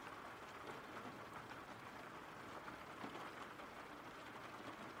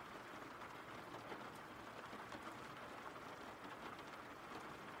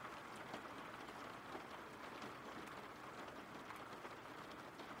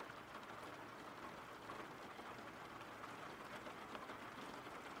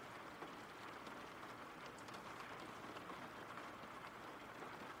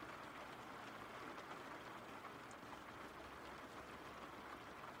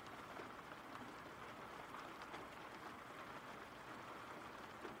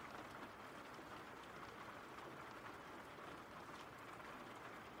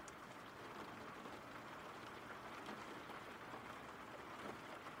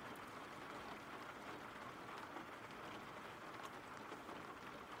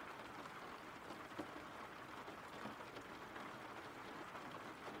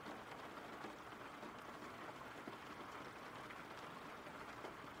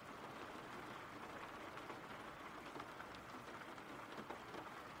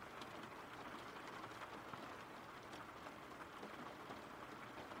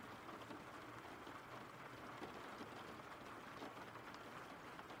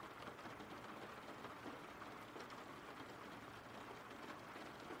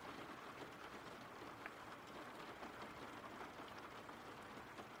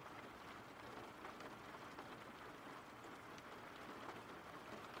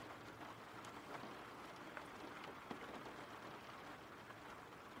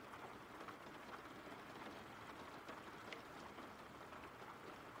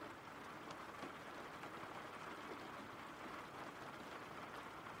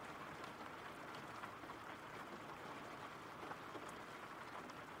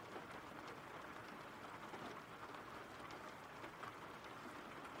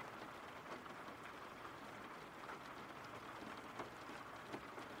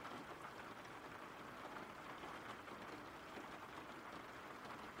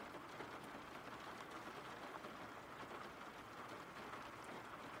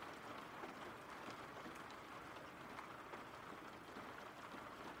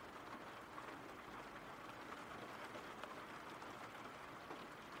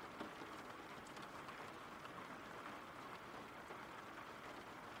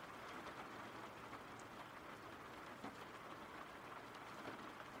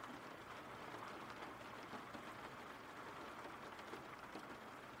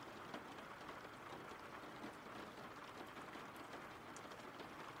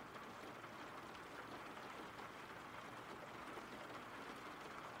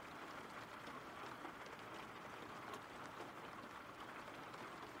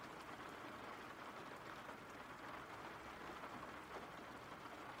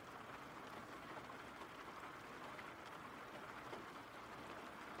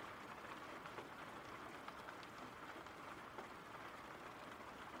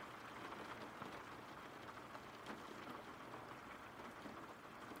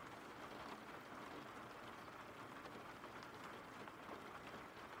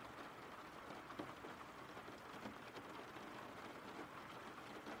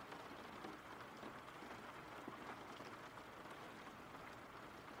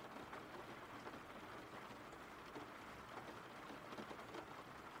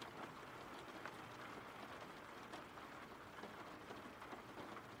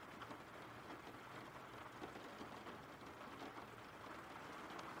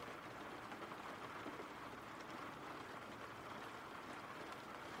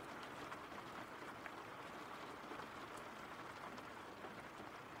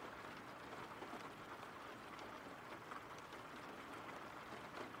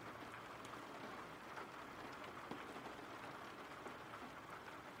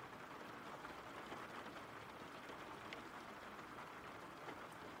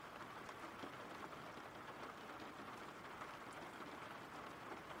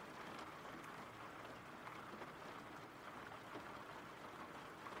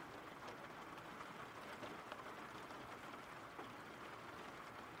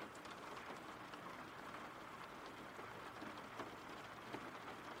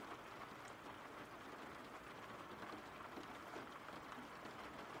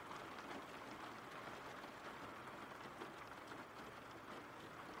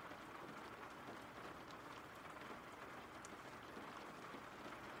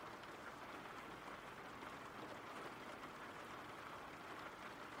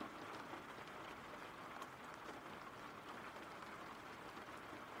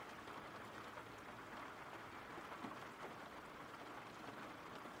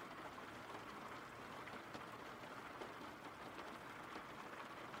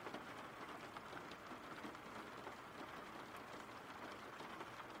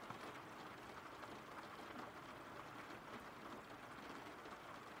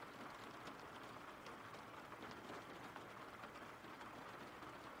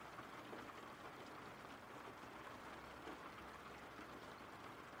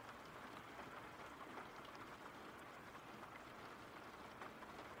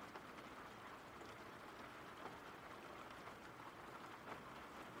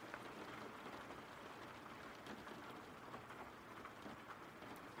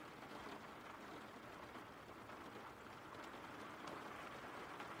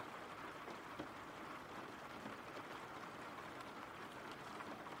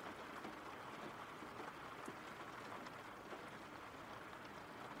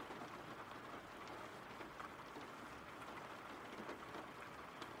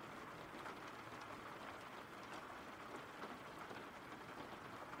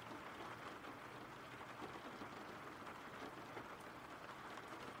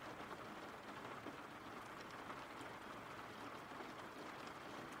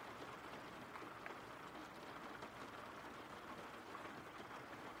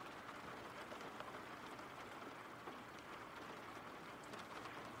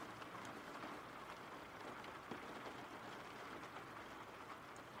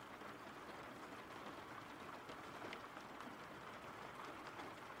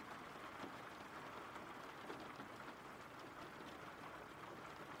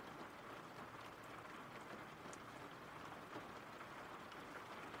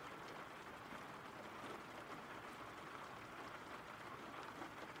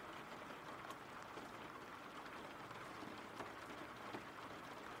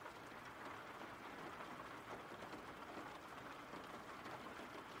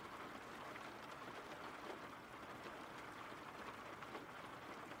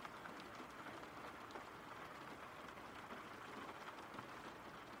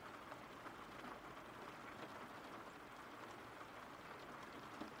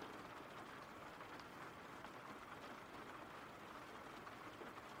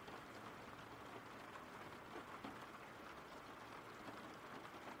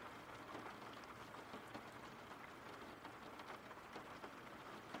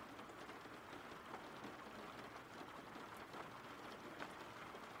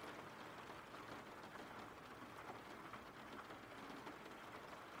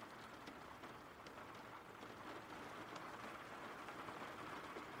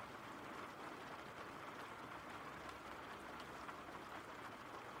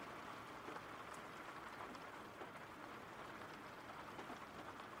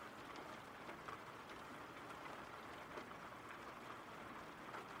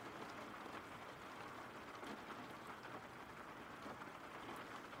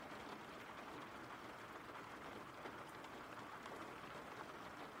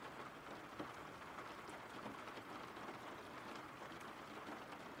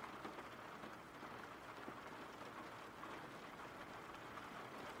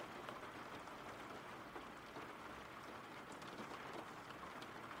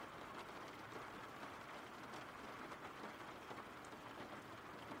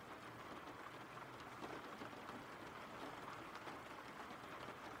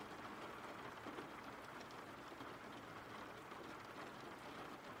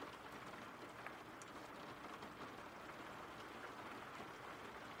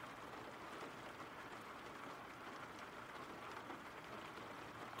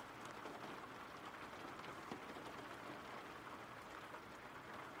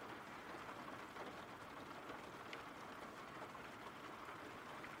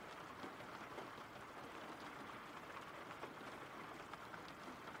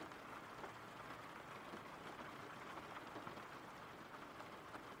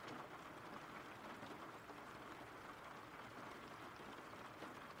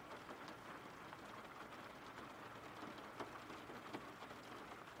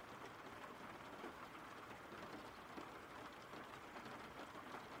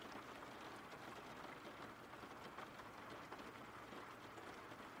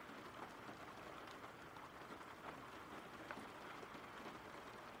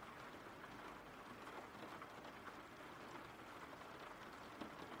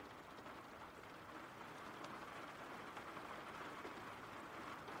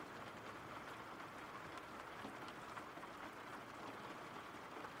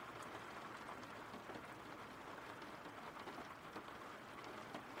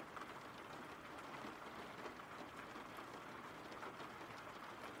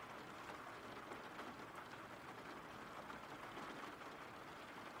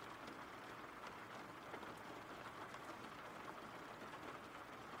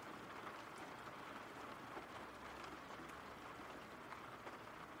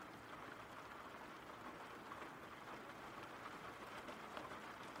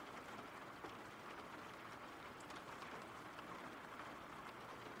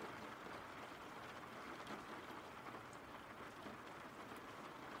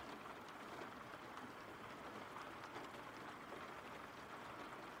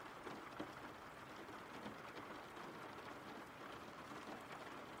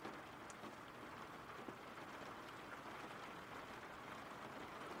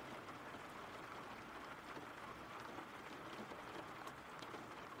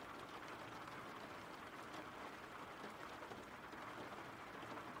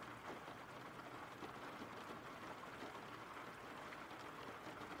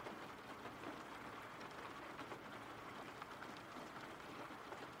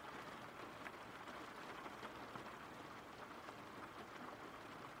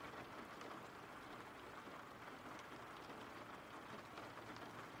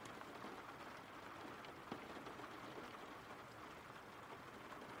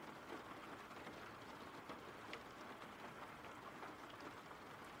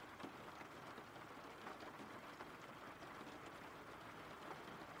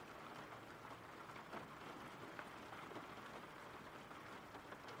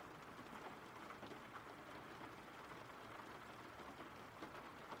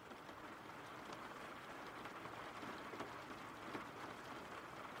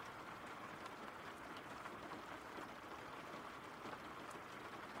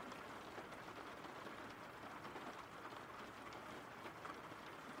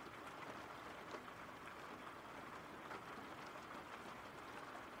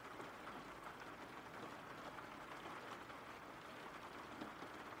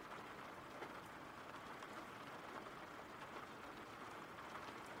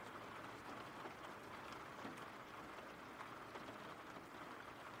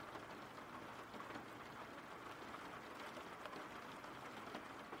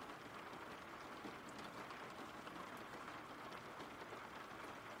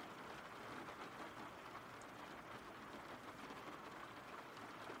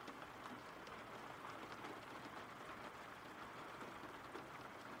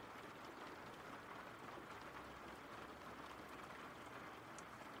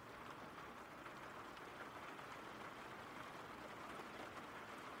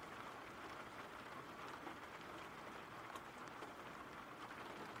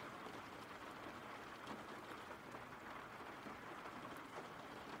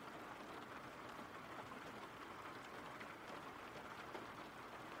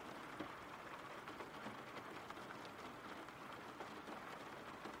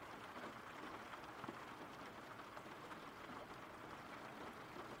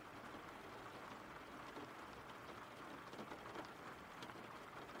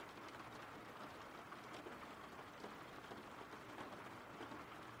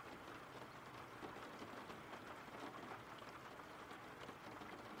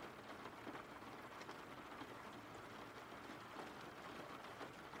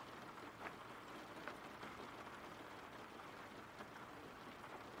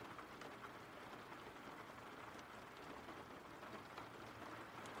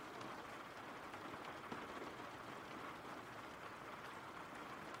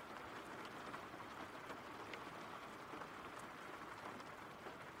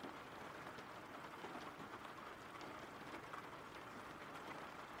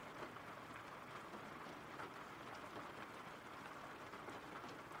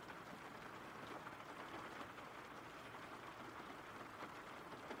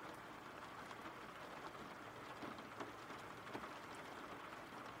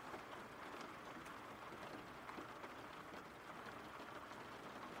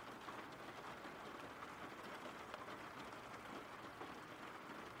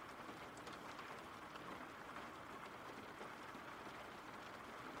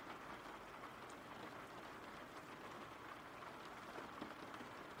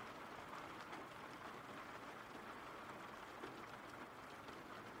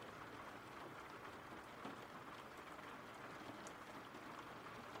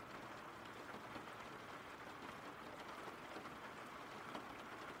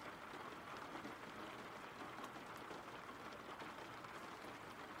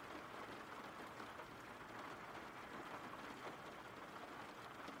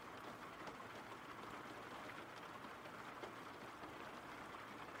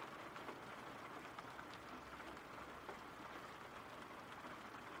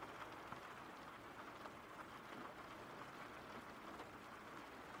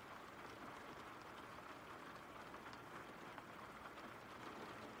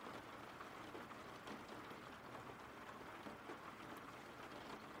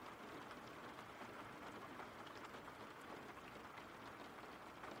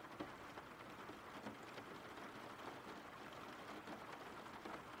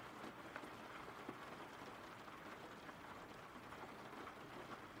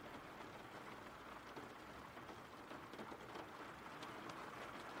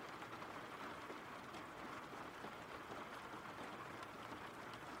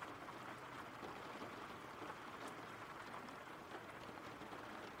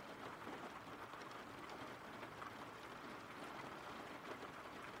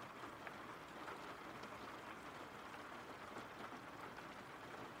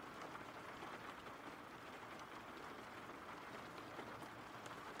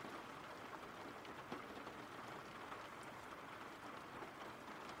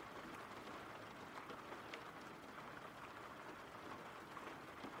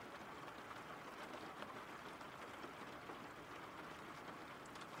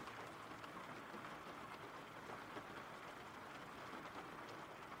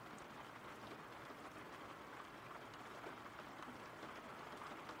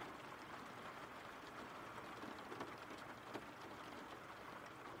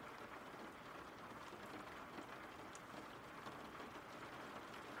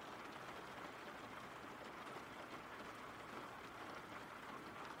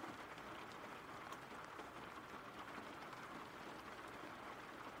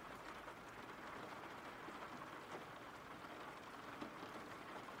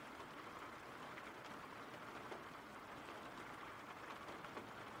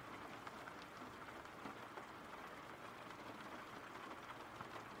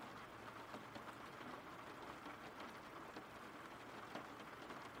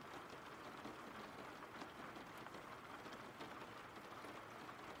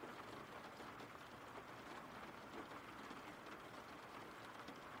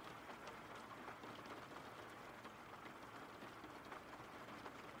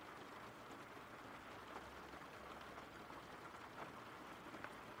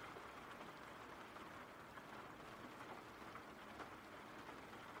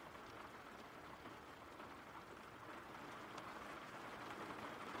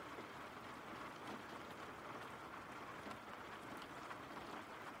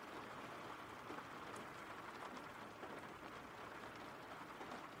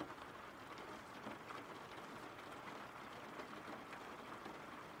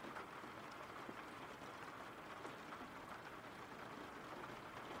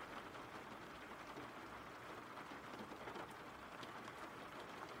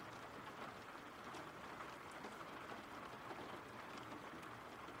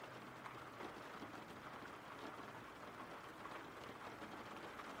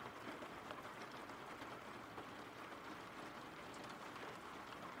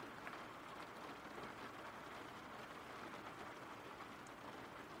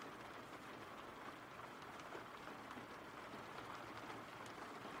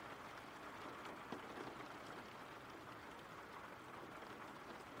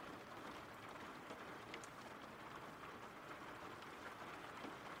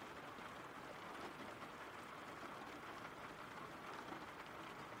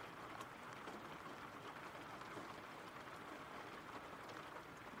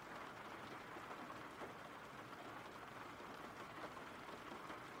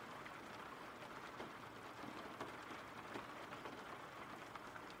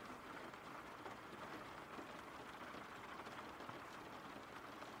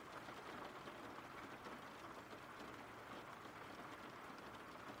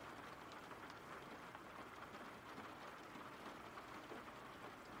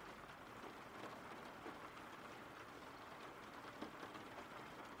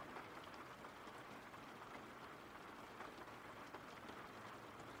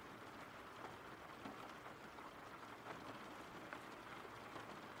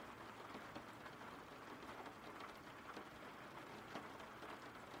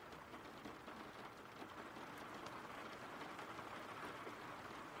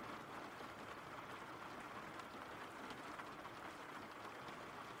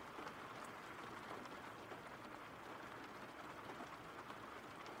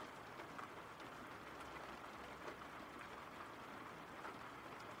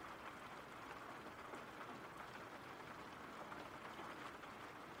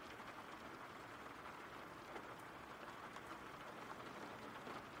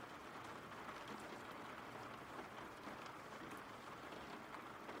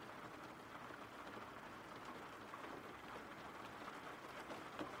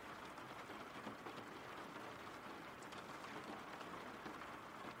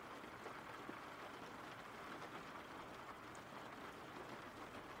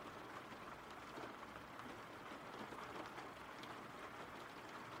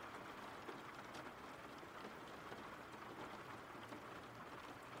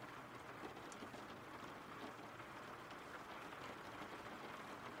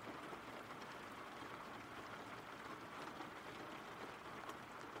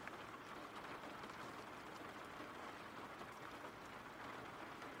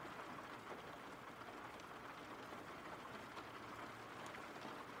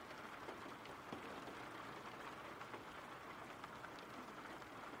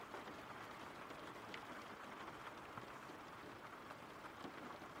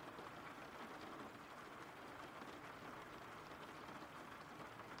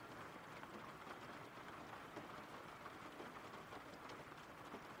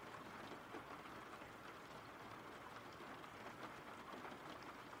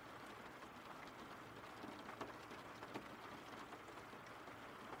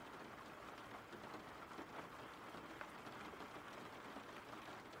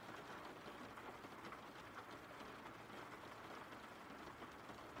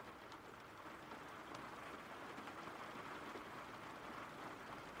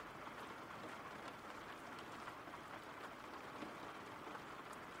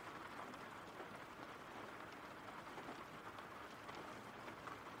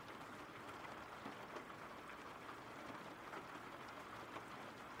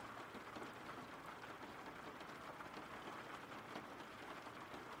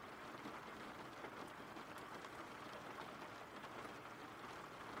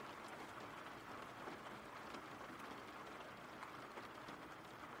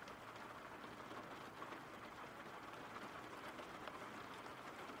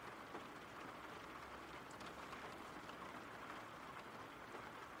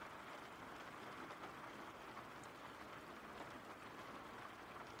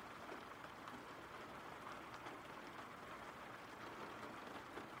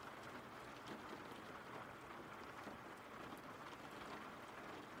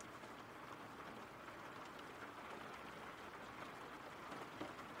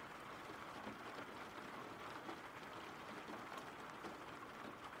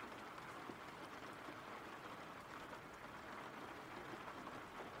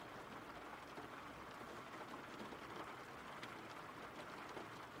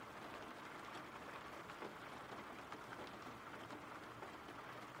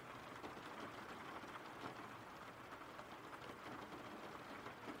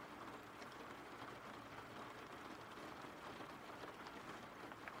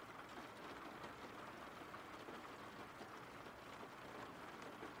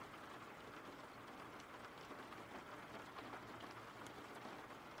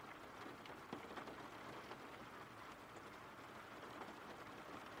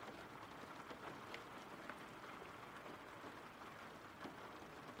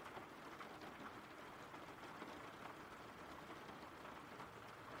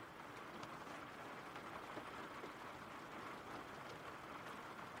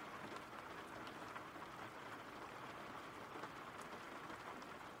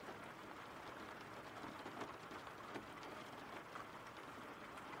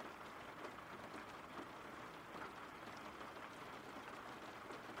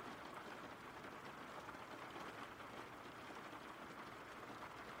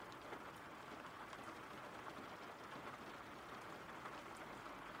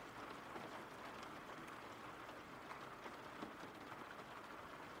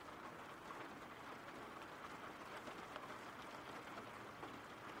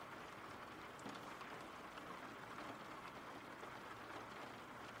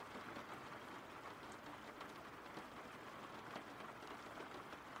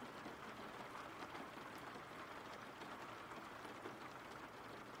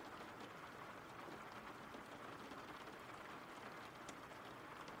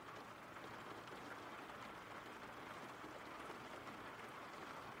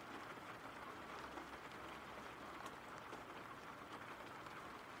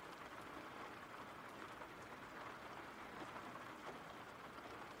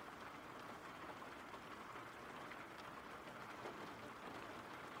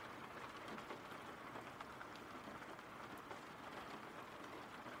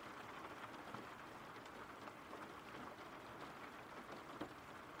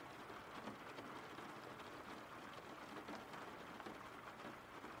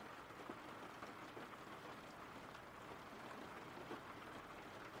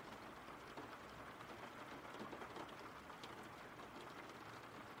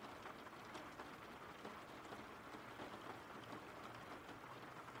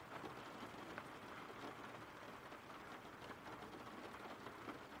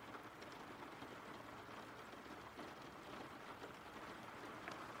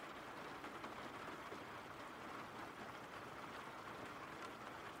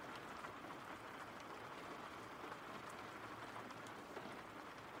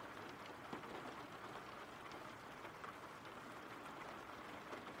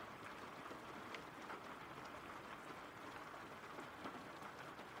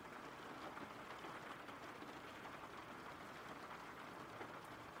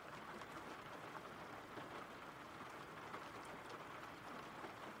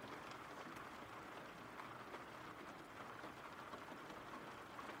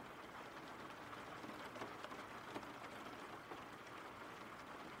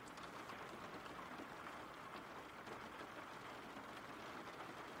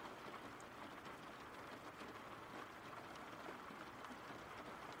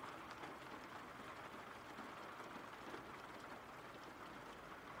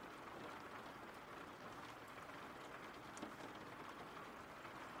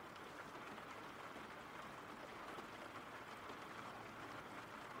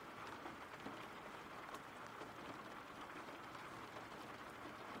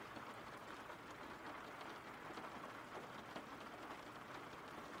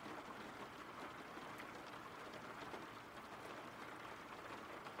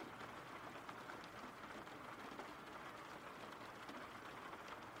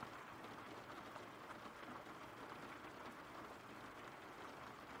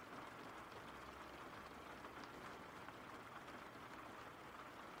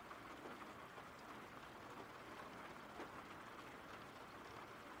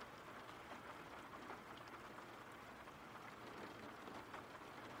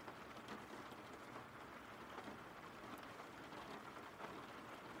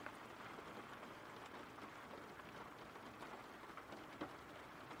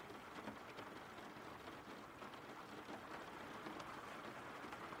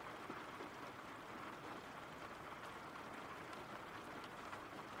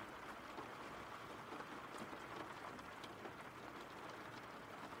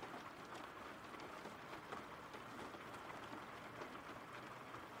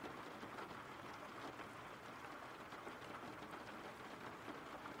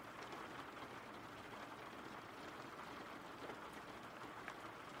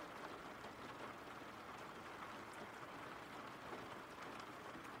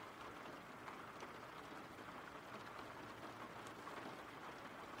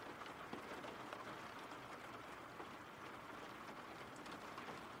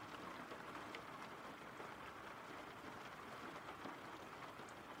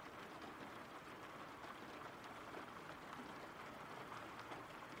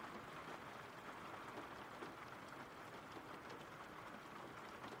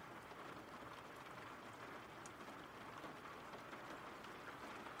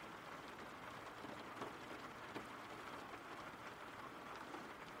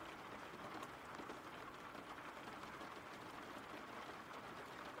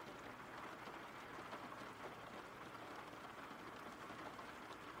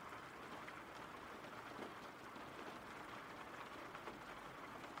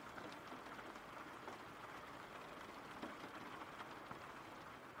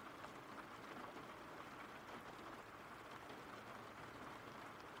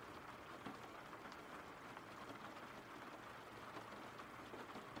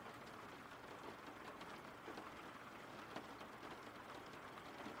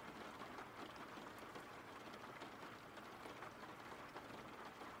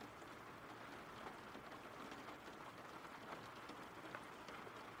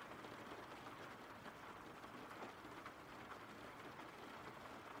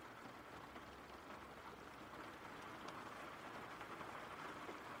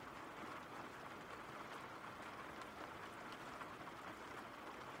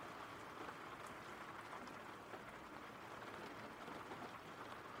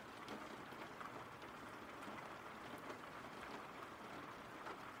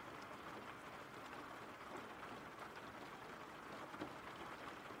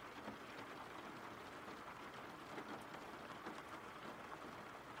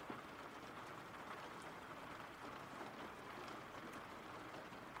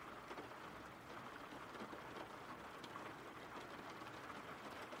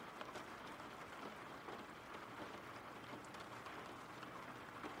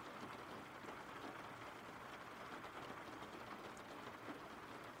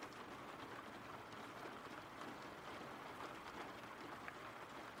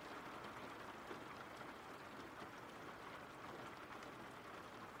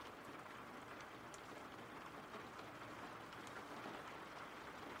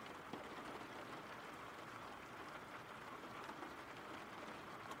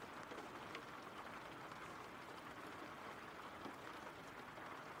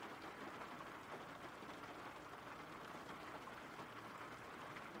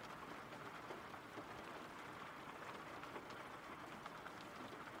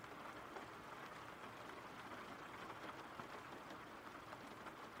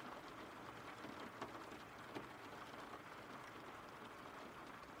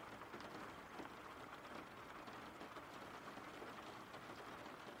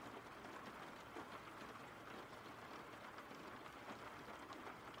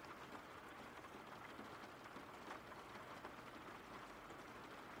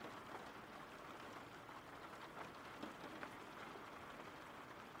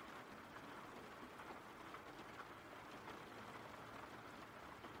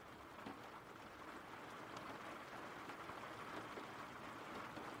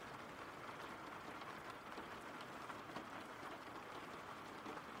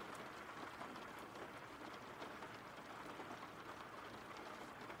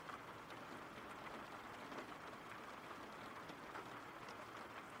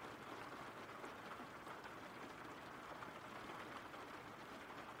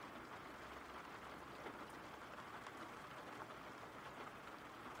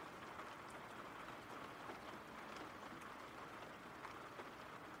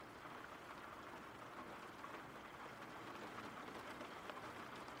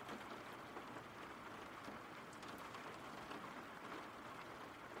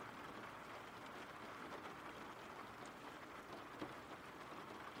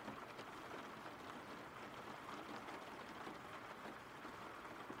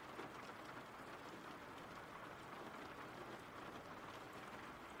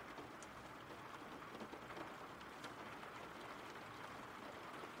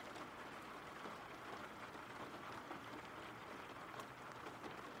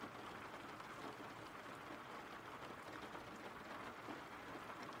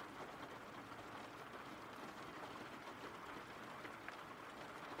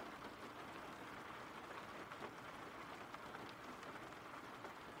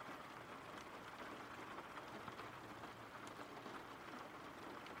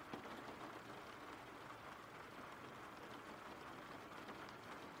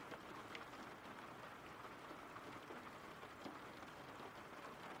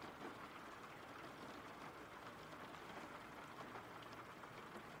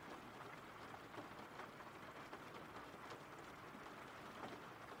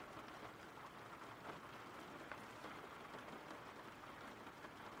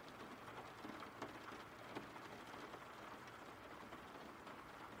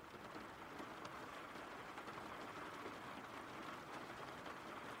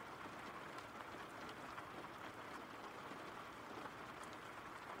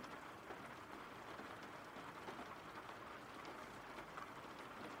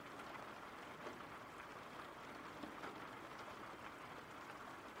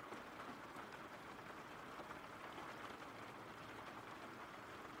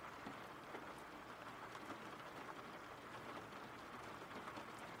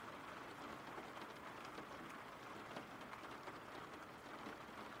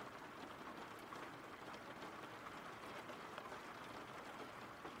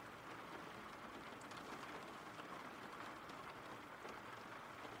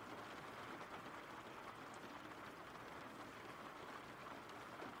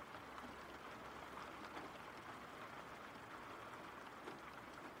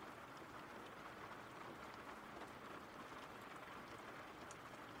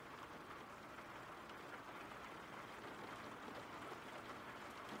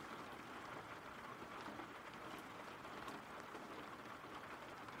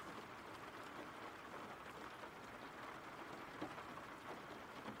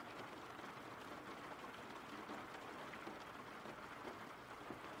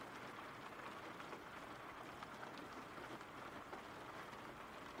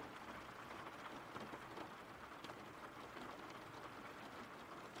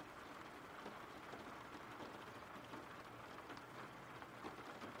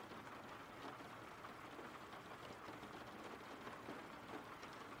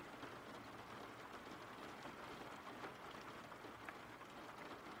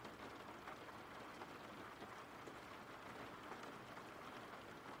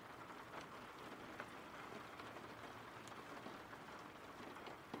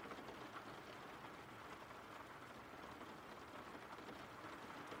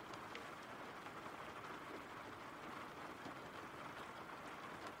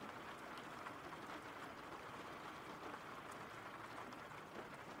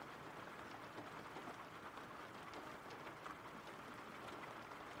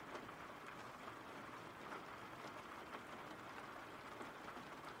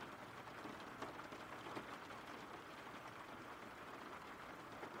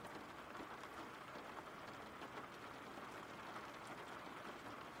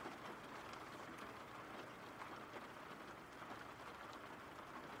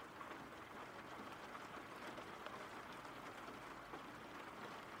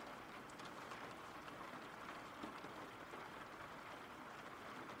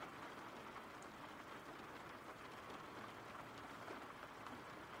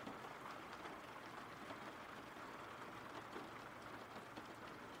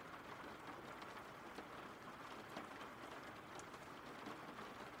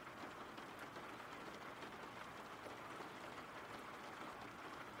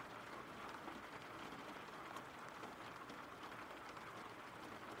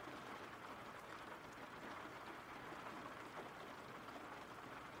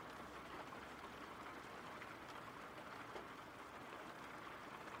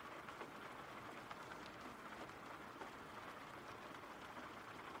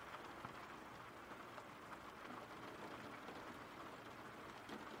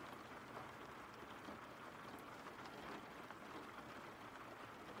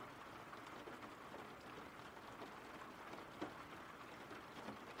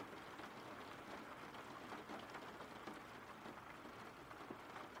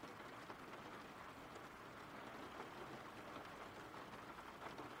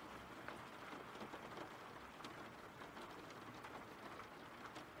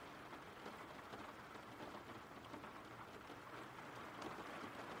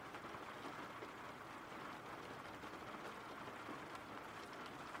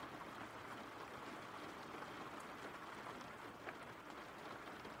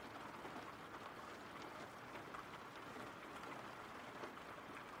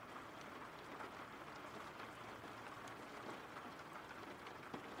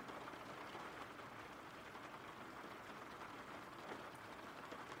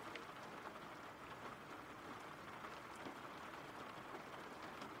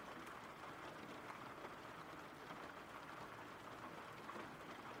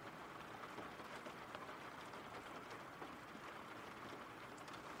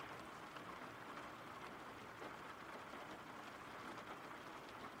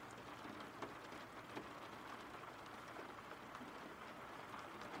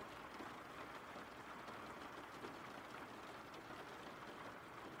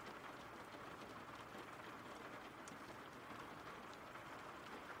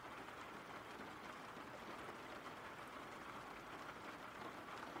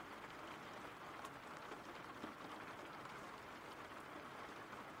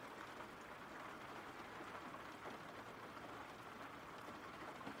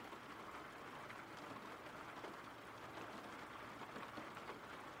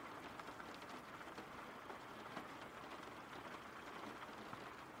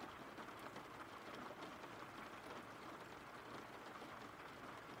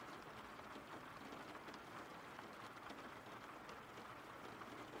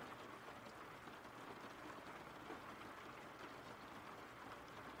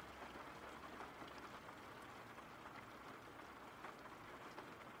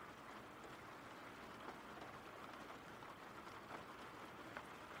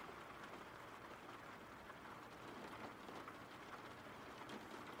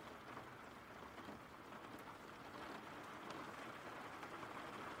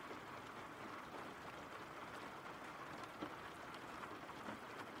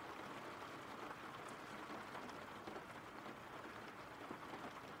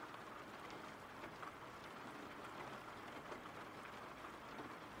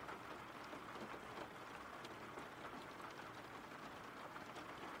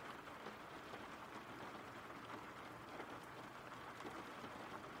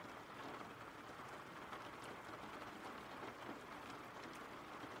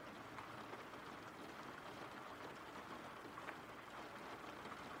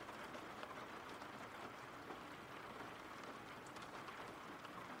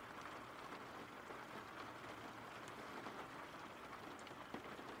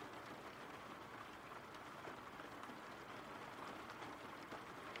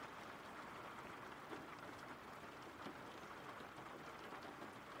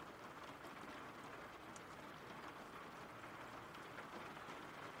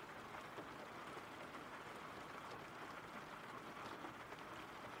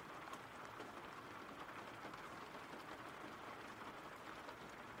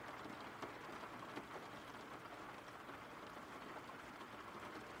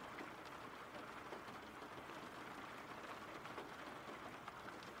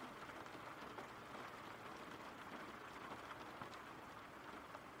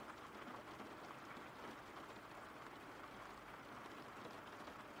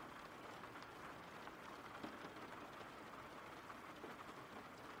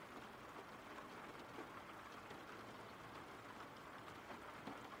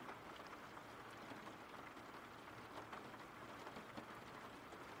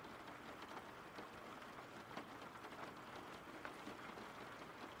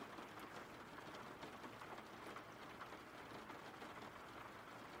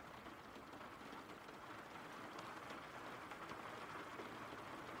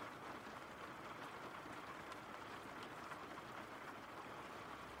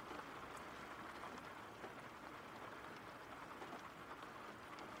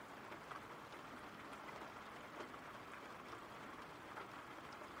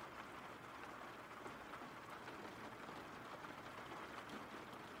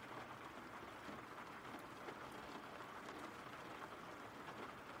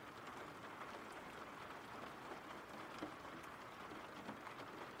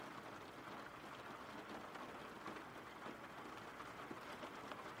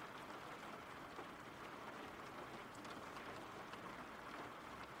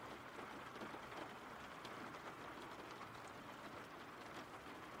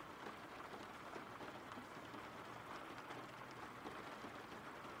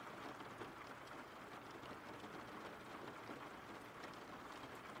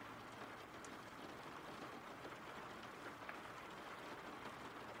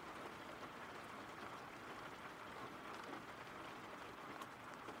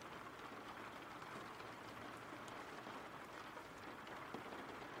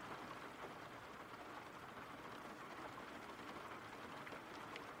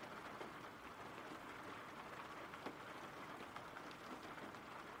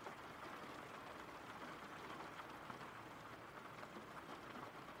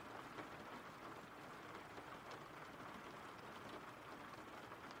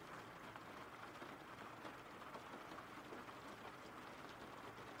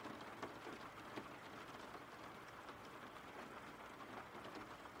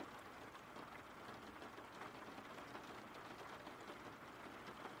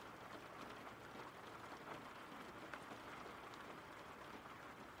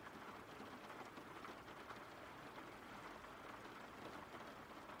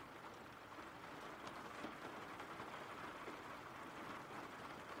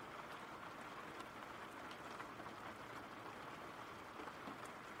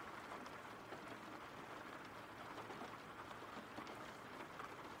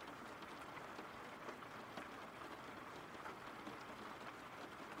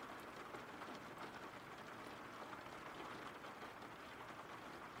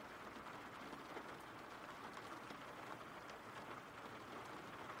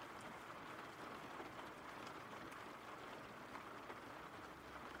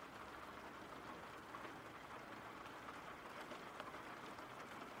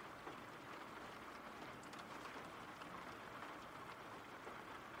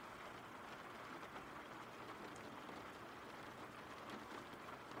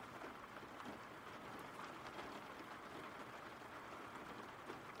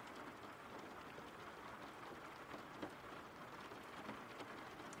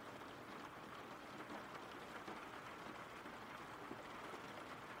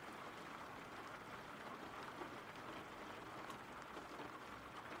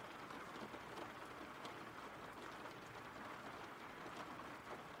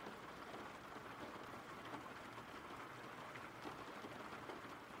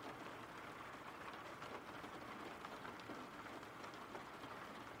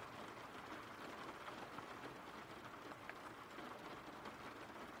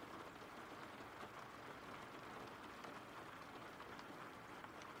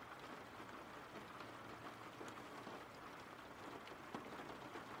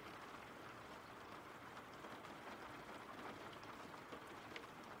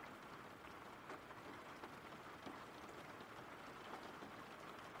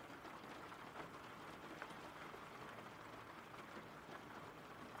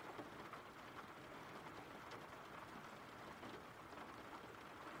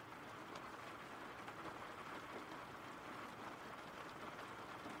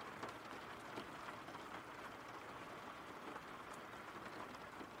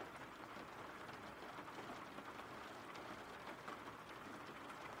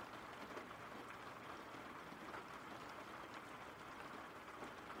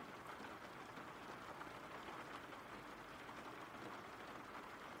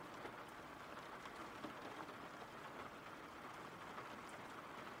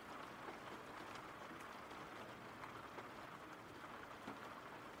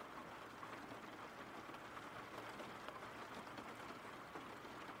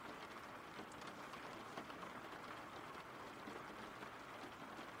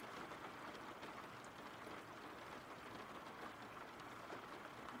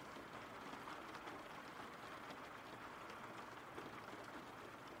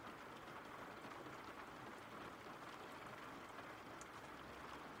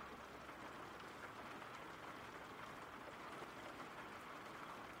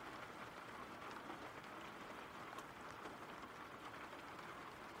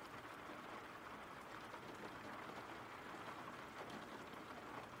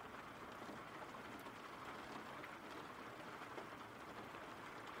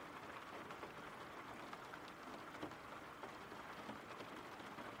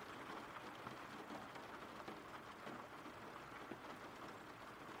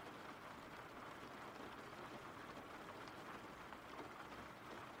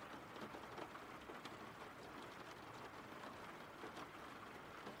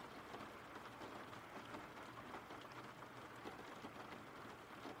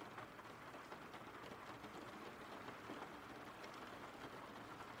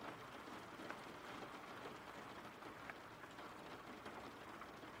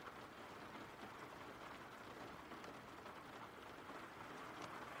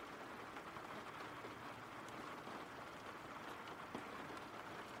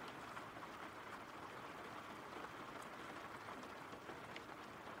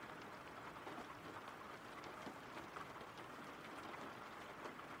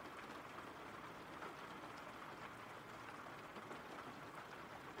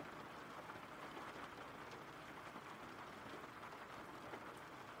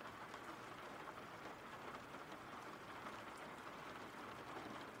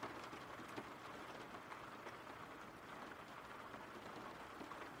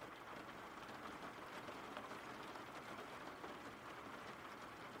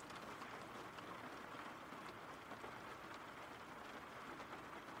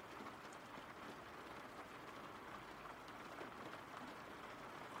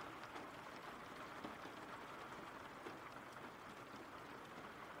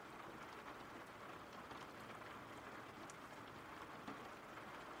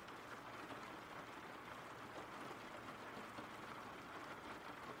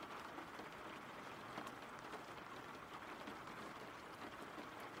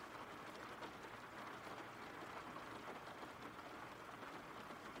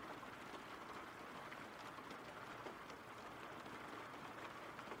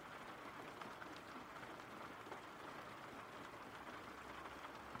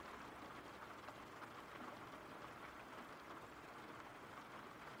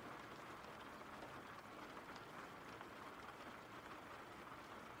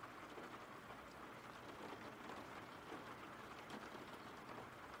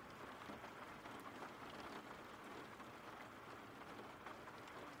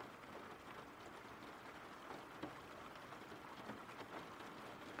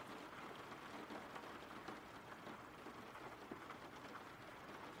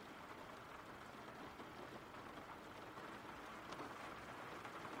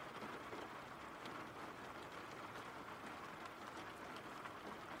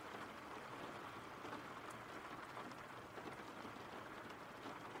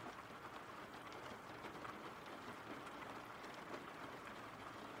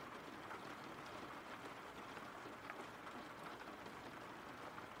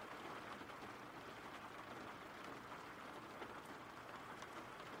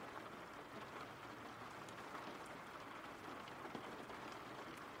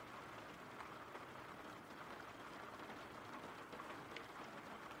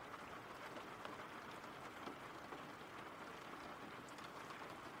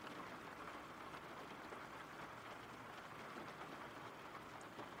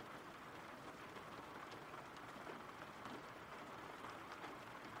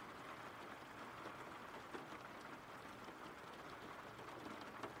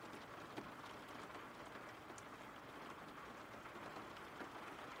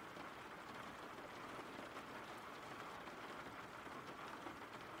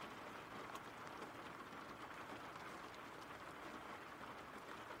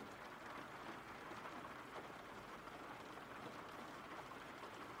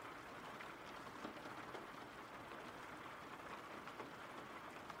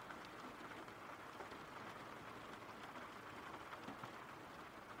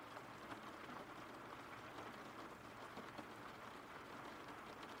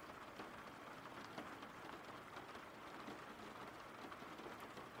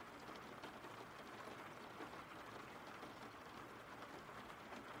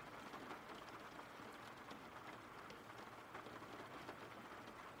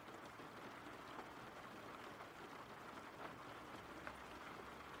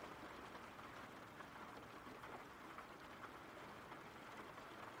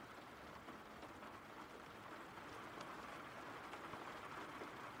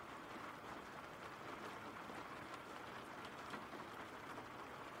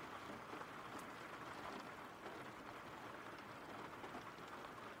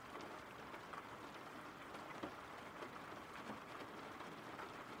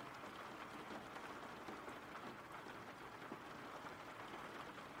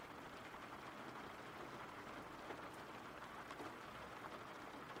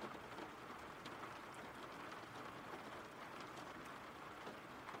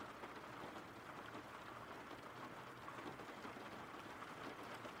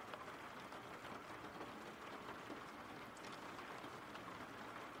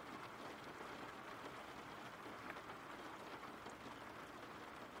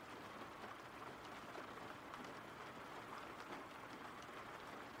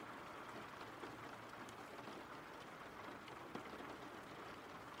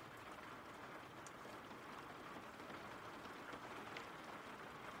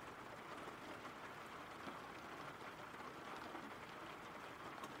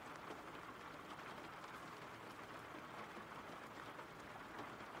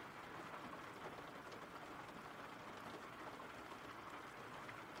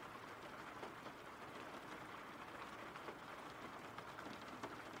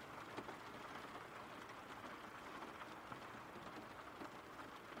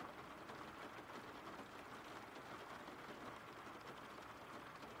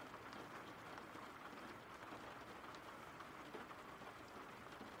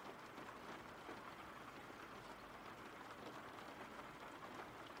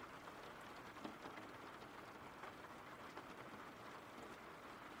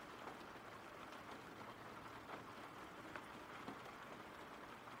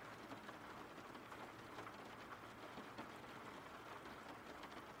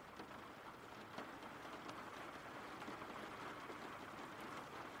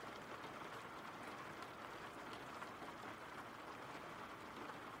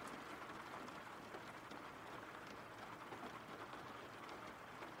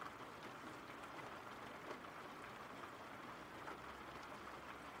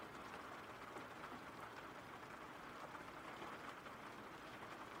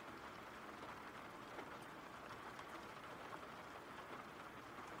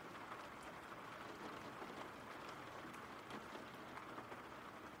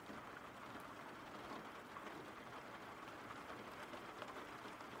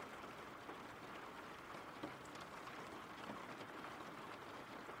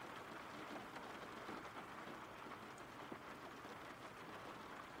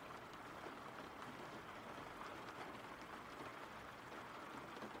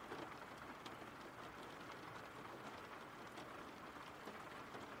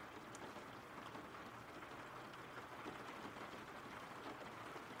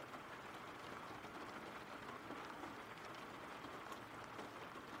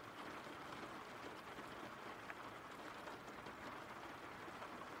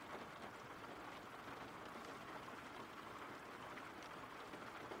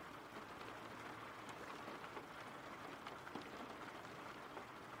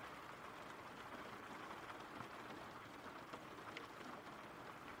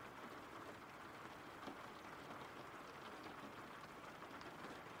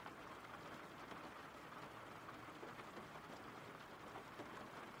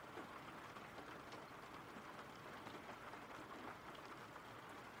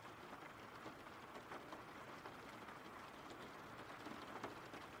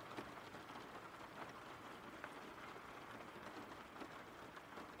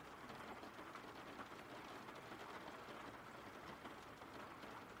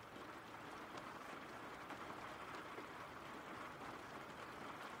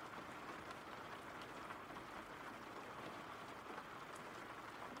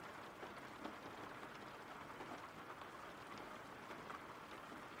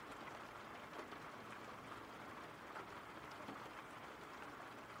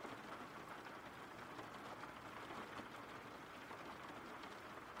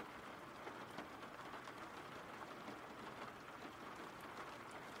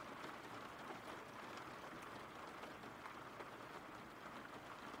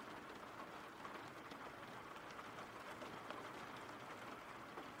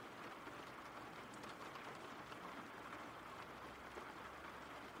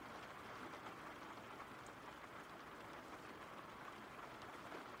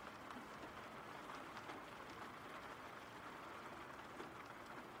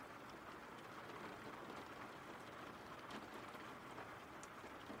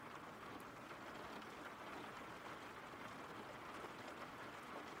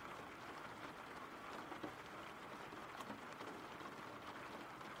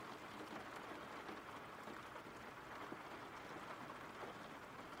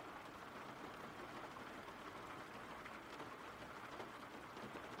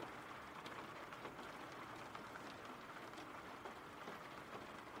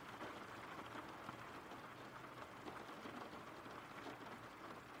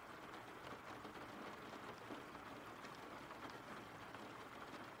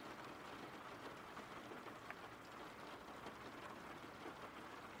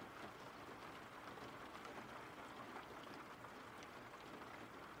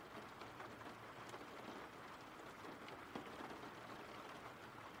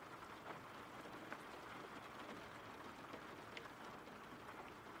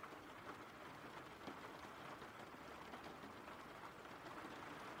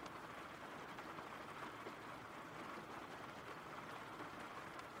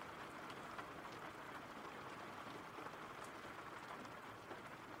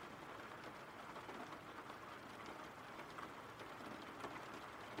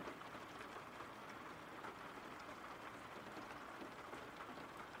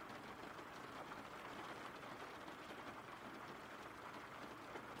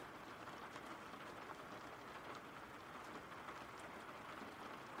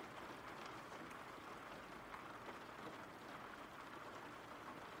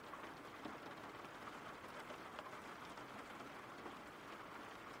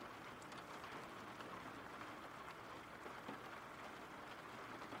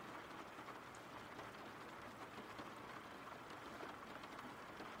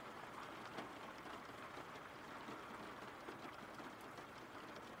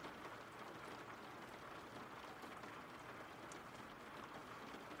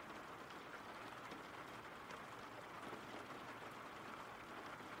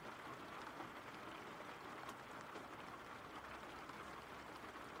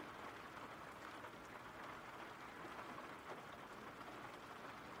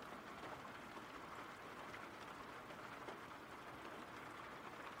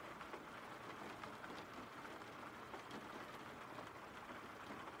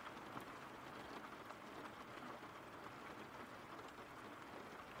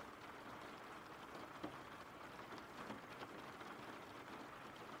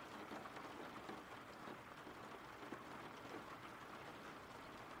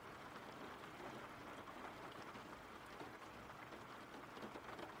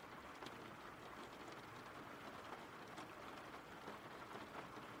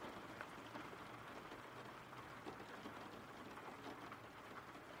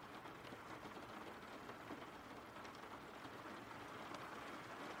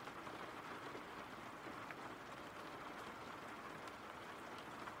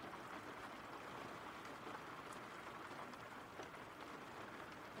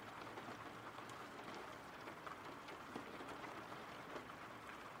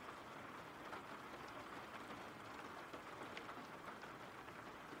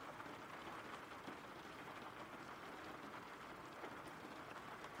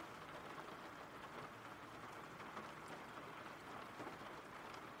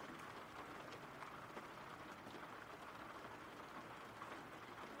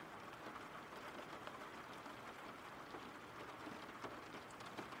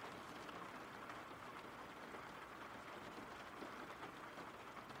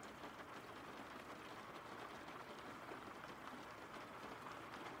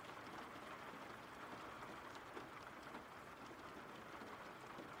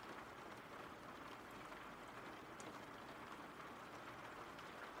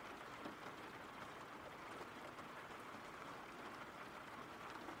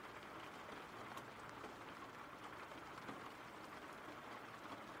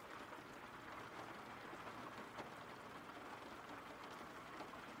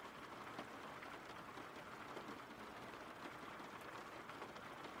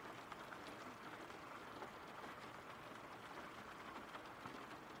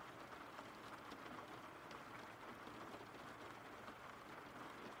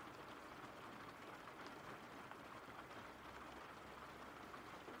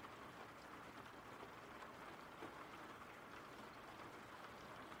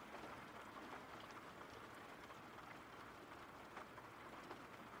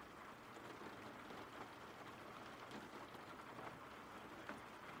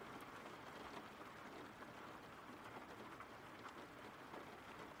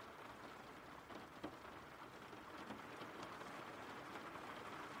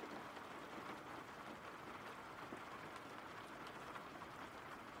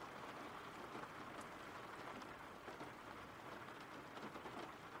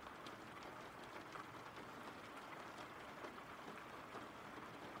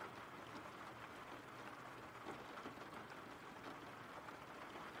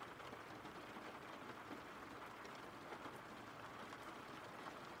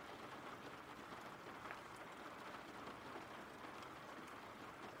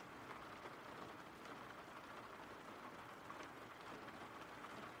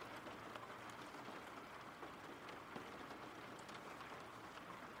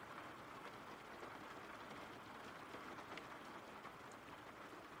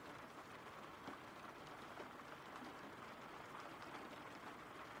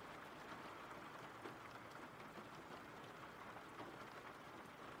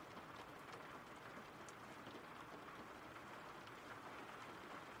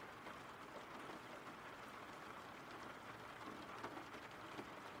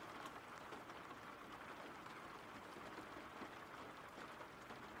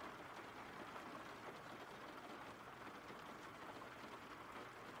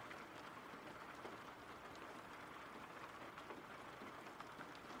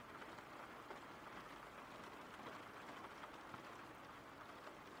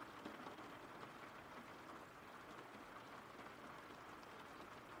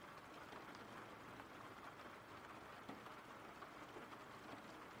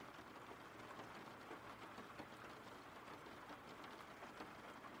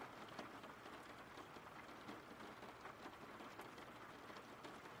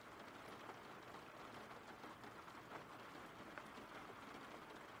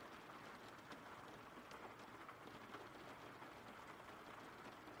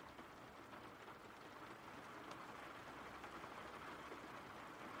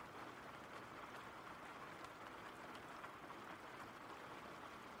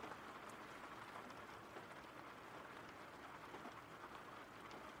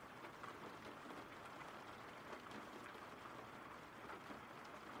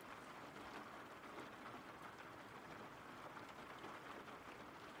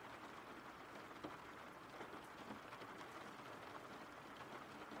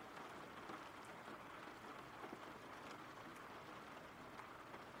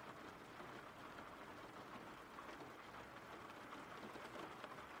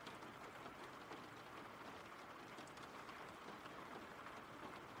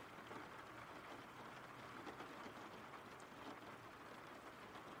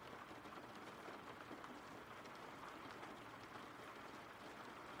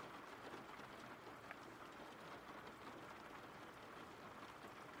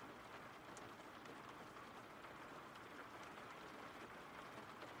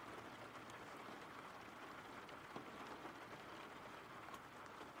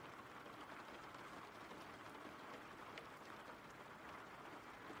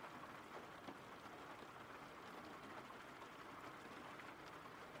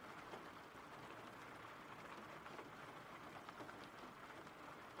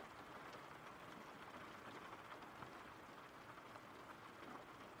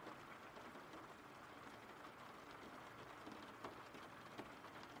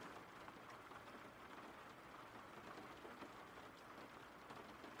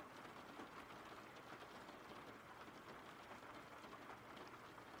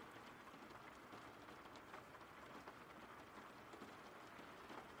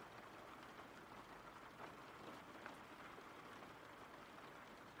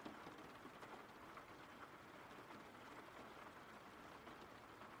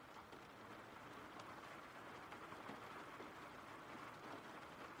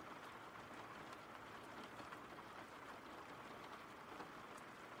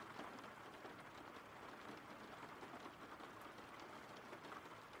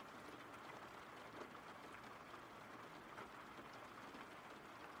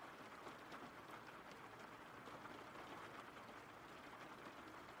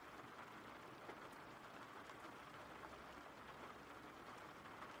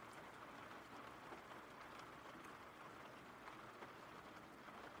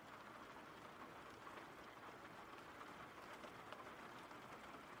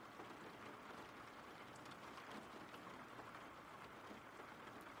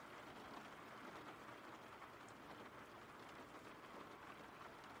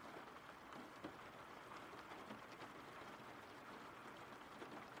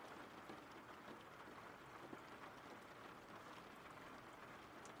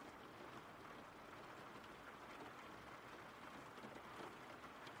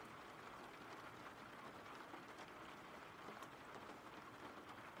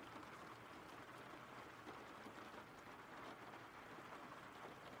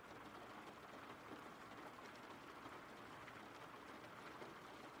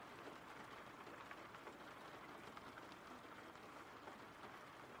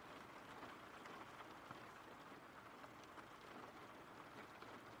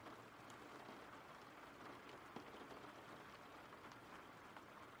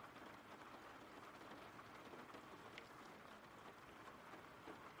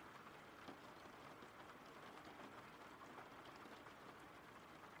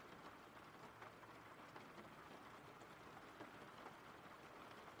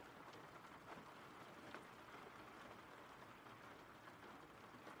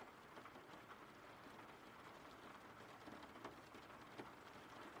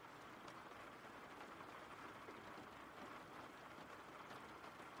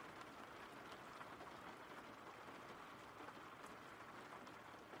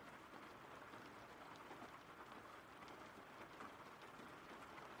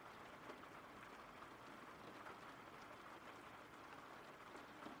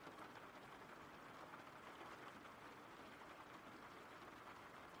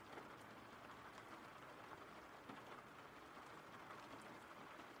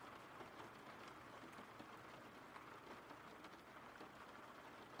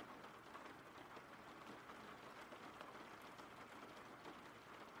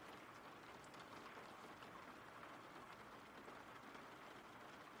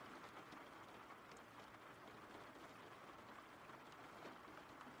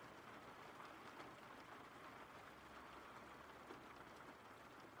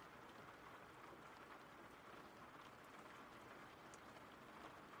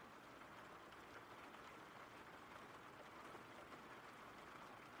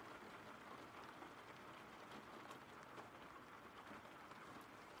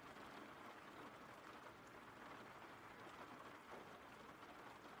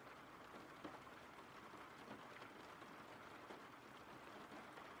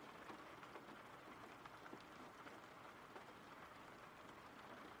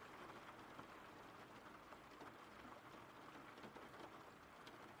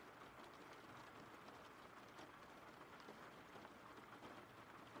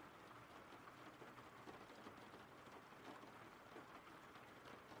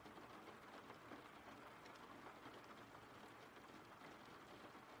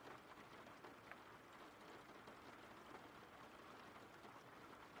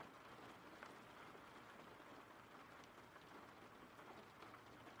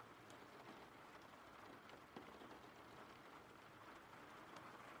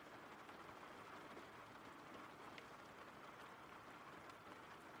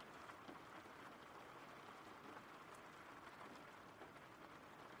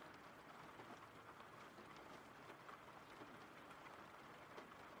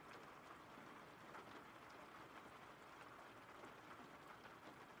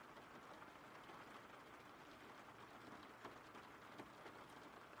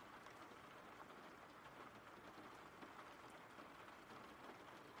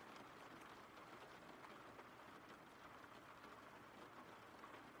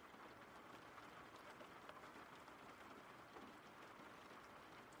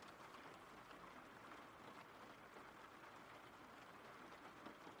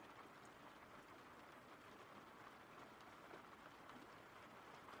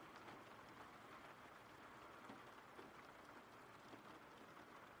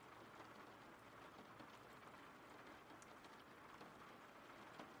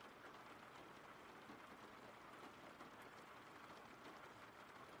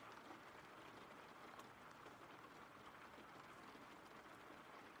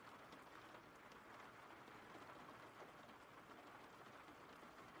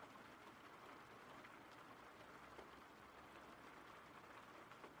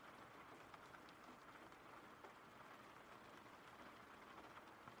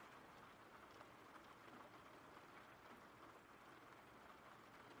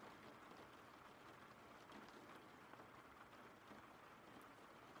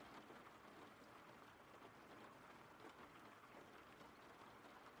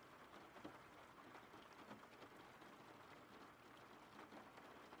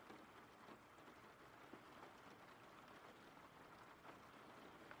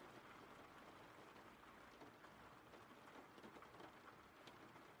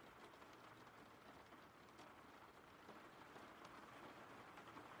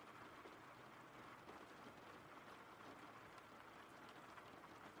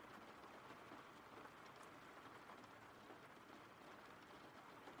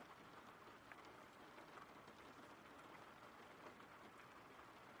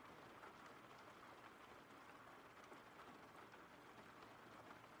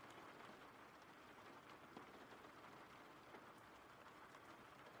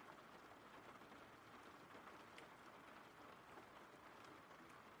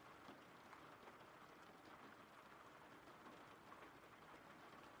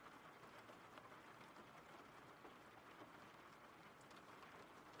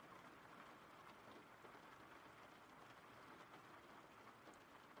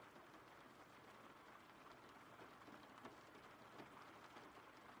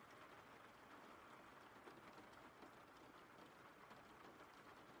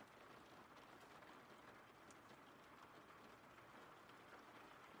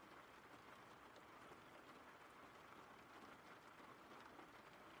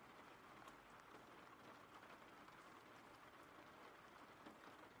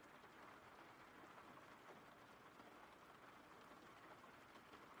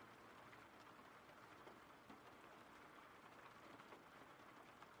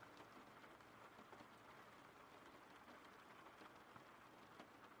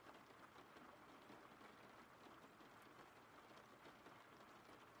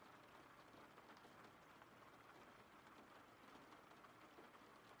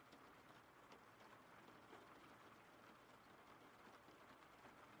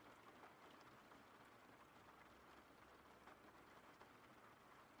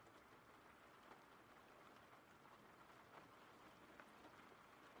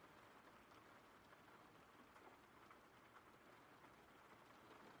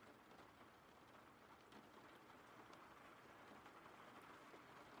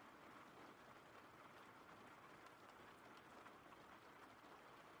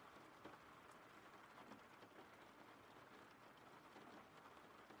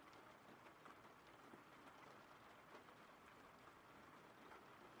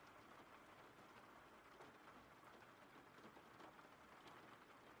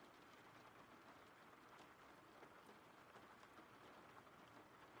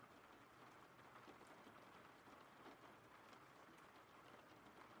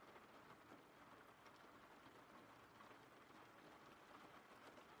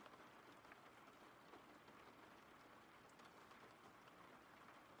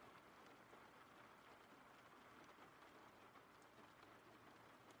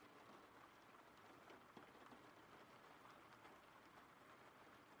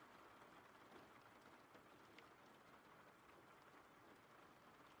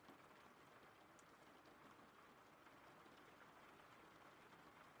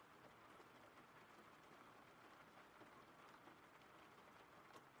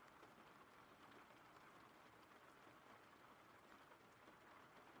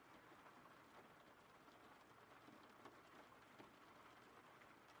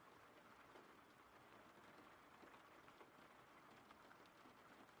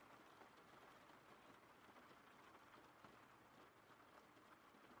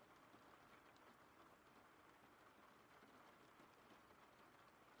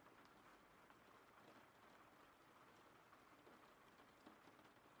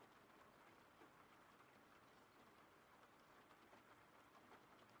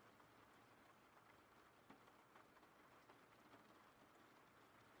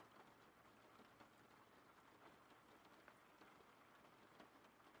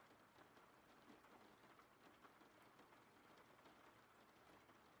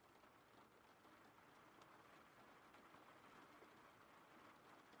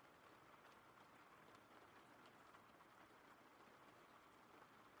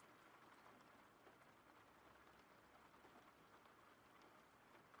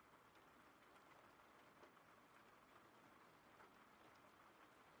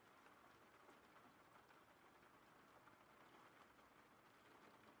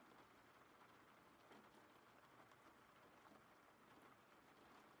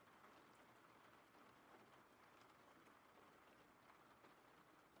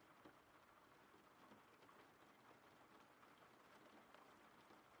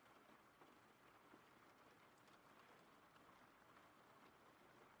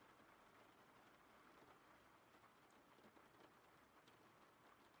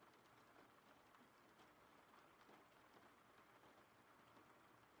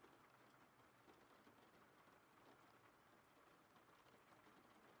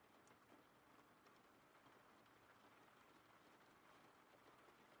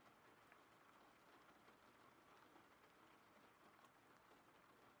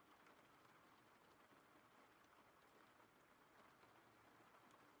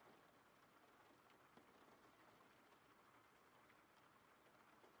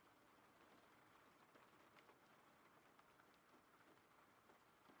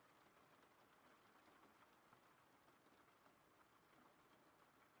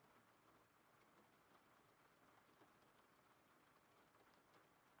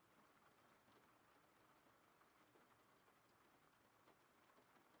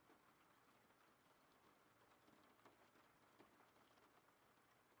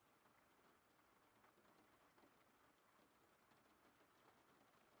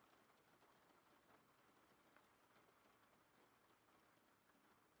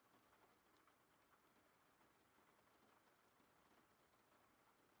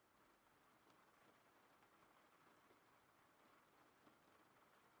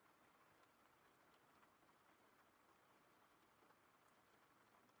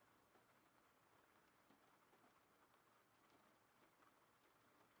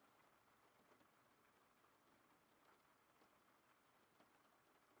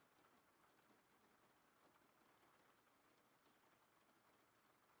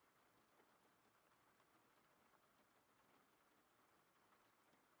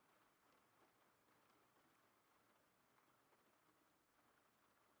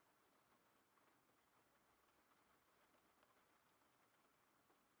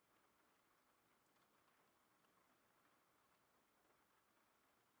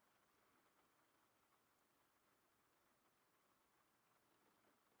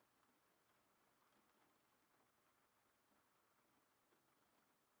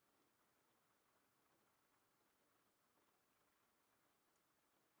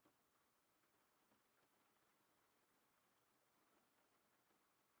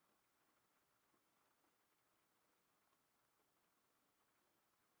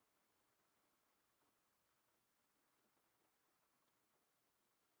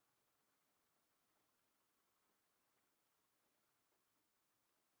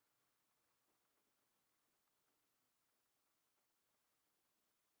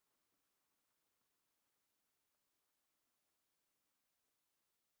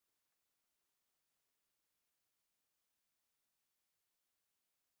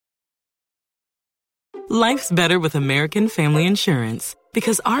 Life's better with American Family Insurance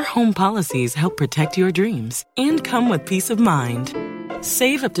because our home policies help protect your dreams and come with peace of mind.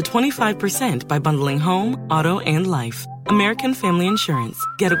 Save up to 25% by bundling home, auto, and life. American Family Insurance.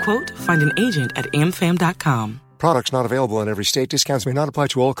 Get a quote, find an agent at amfam.com. Products not available in every state. Discounts may not apply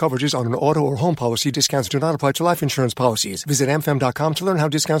to all coverages on an auto or home policy. Discounts do not apply to life insurance policies. Visit amfam.com to learn how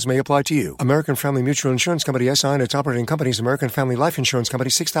discounts may apply to you. American Family Mutual Insurance Company, SI, and its operating companies, American Family Life Insurance Company,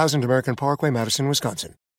 6000 American Parkway, Madison, Wisconsin.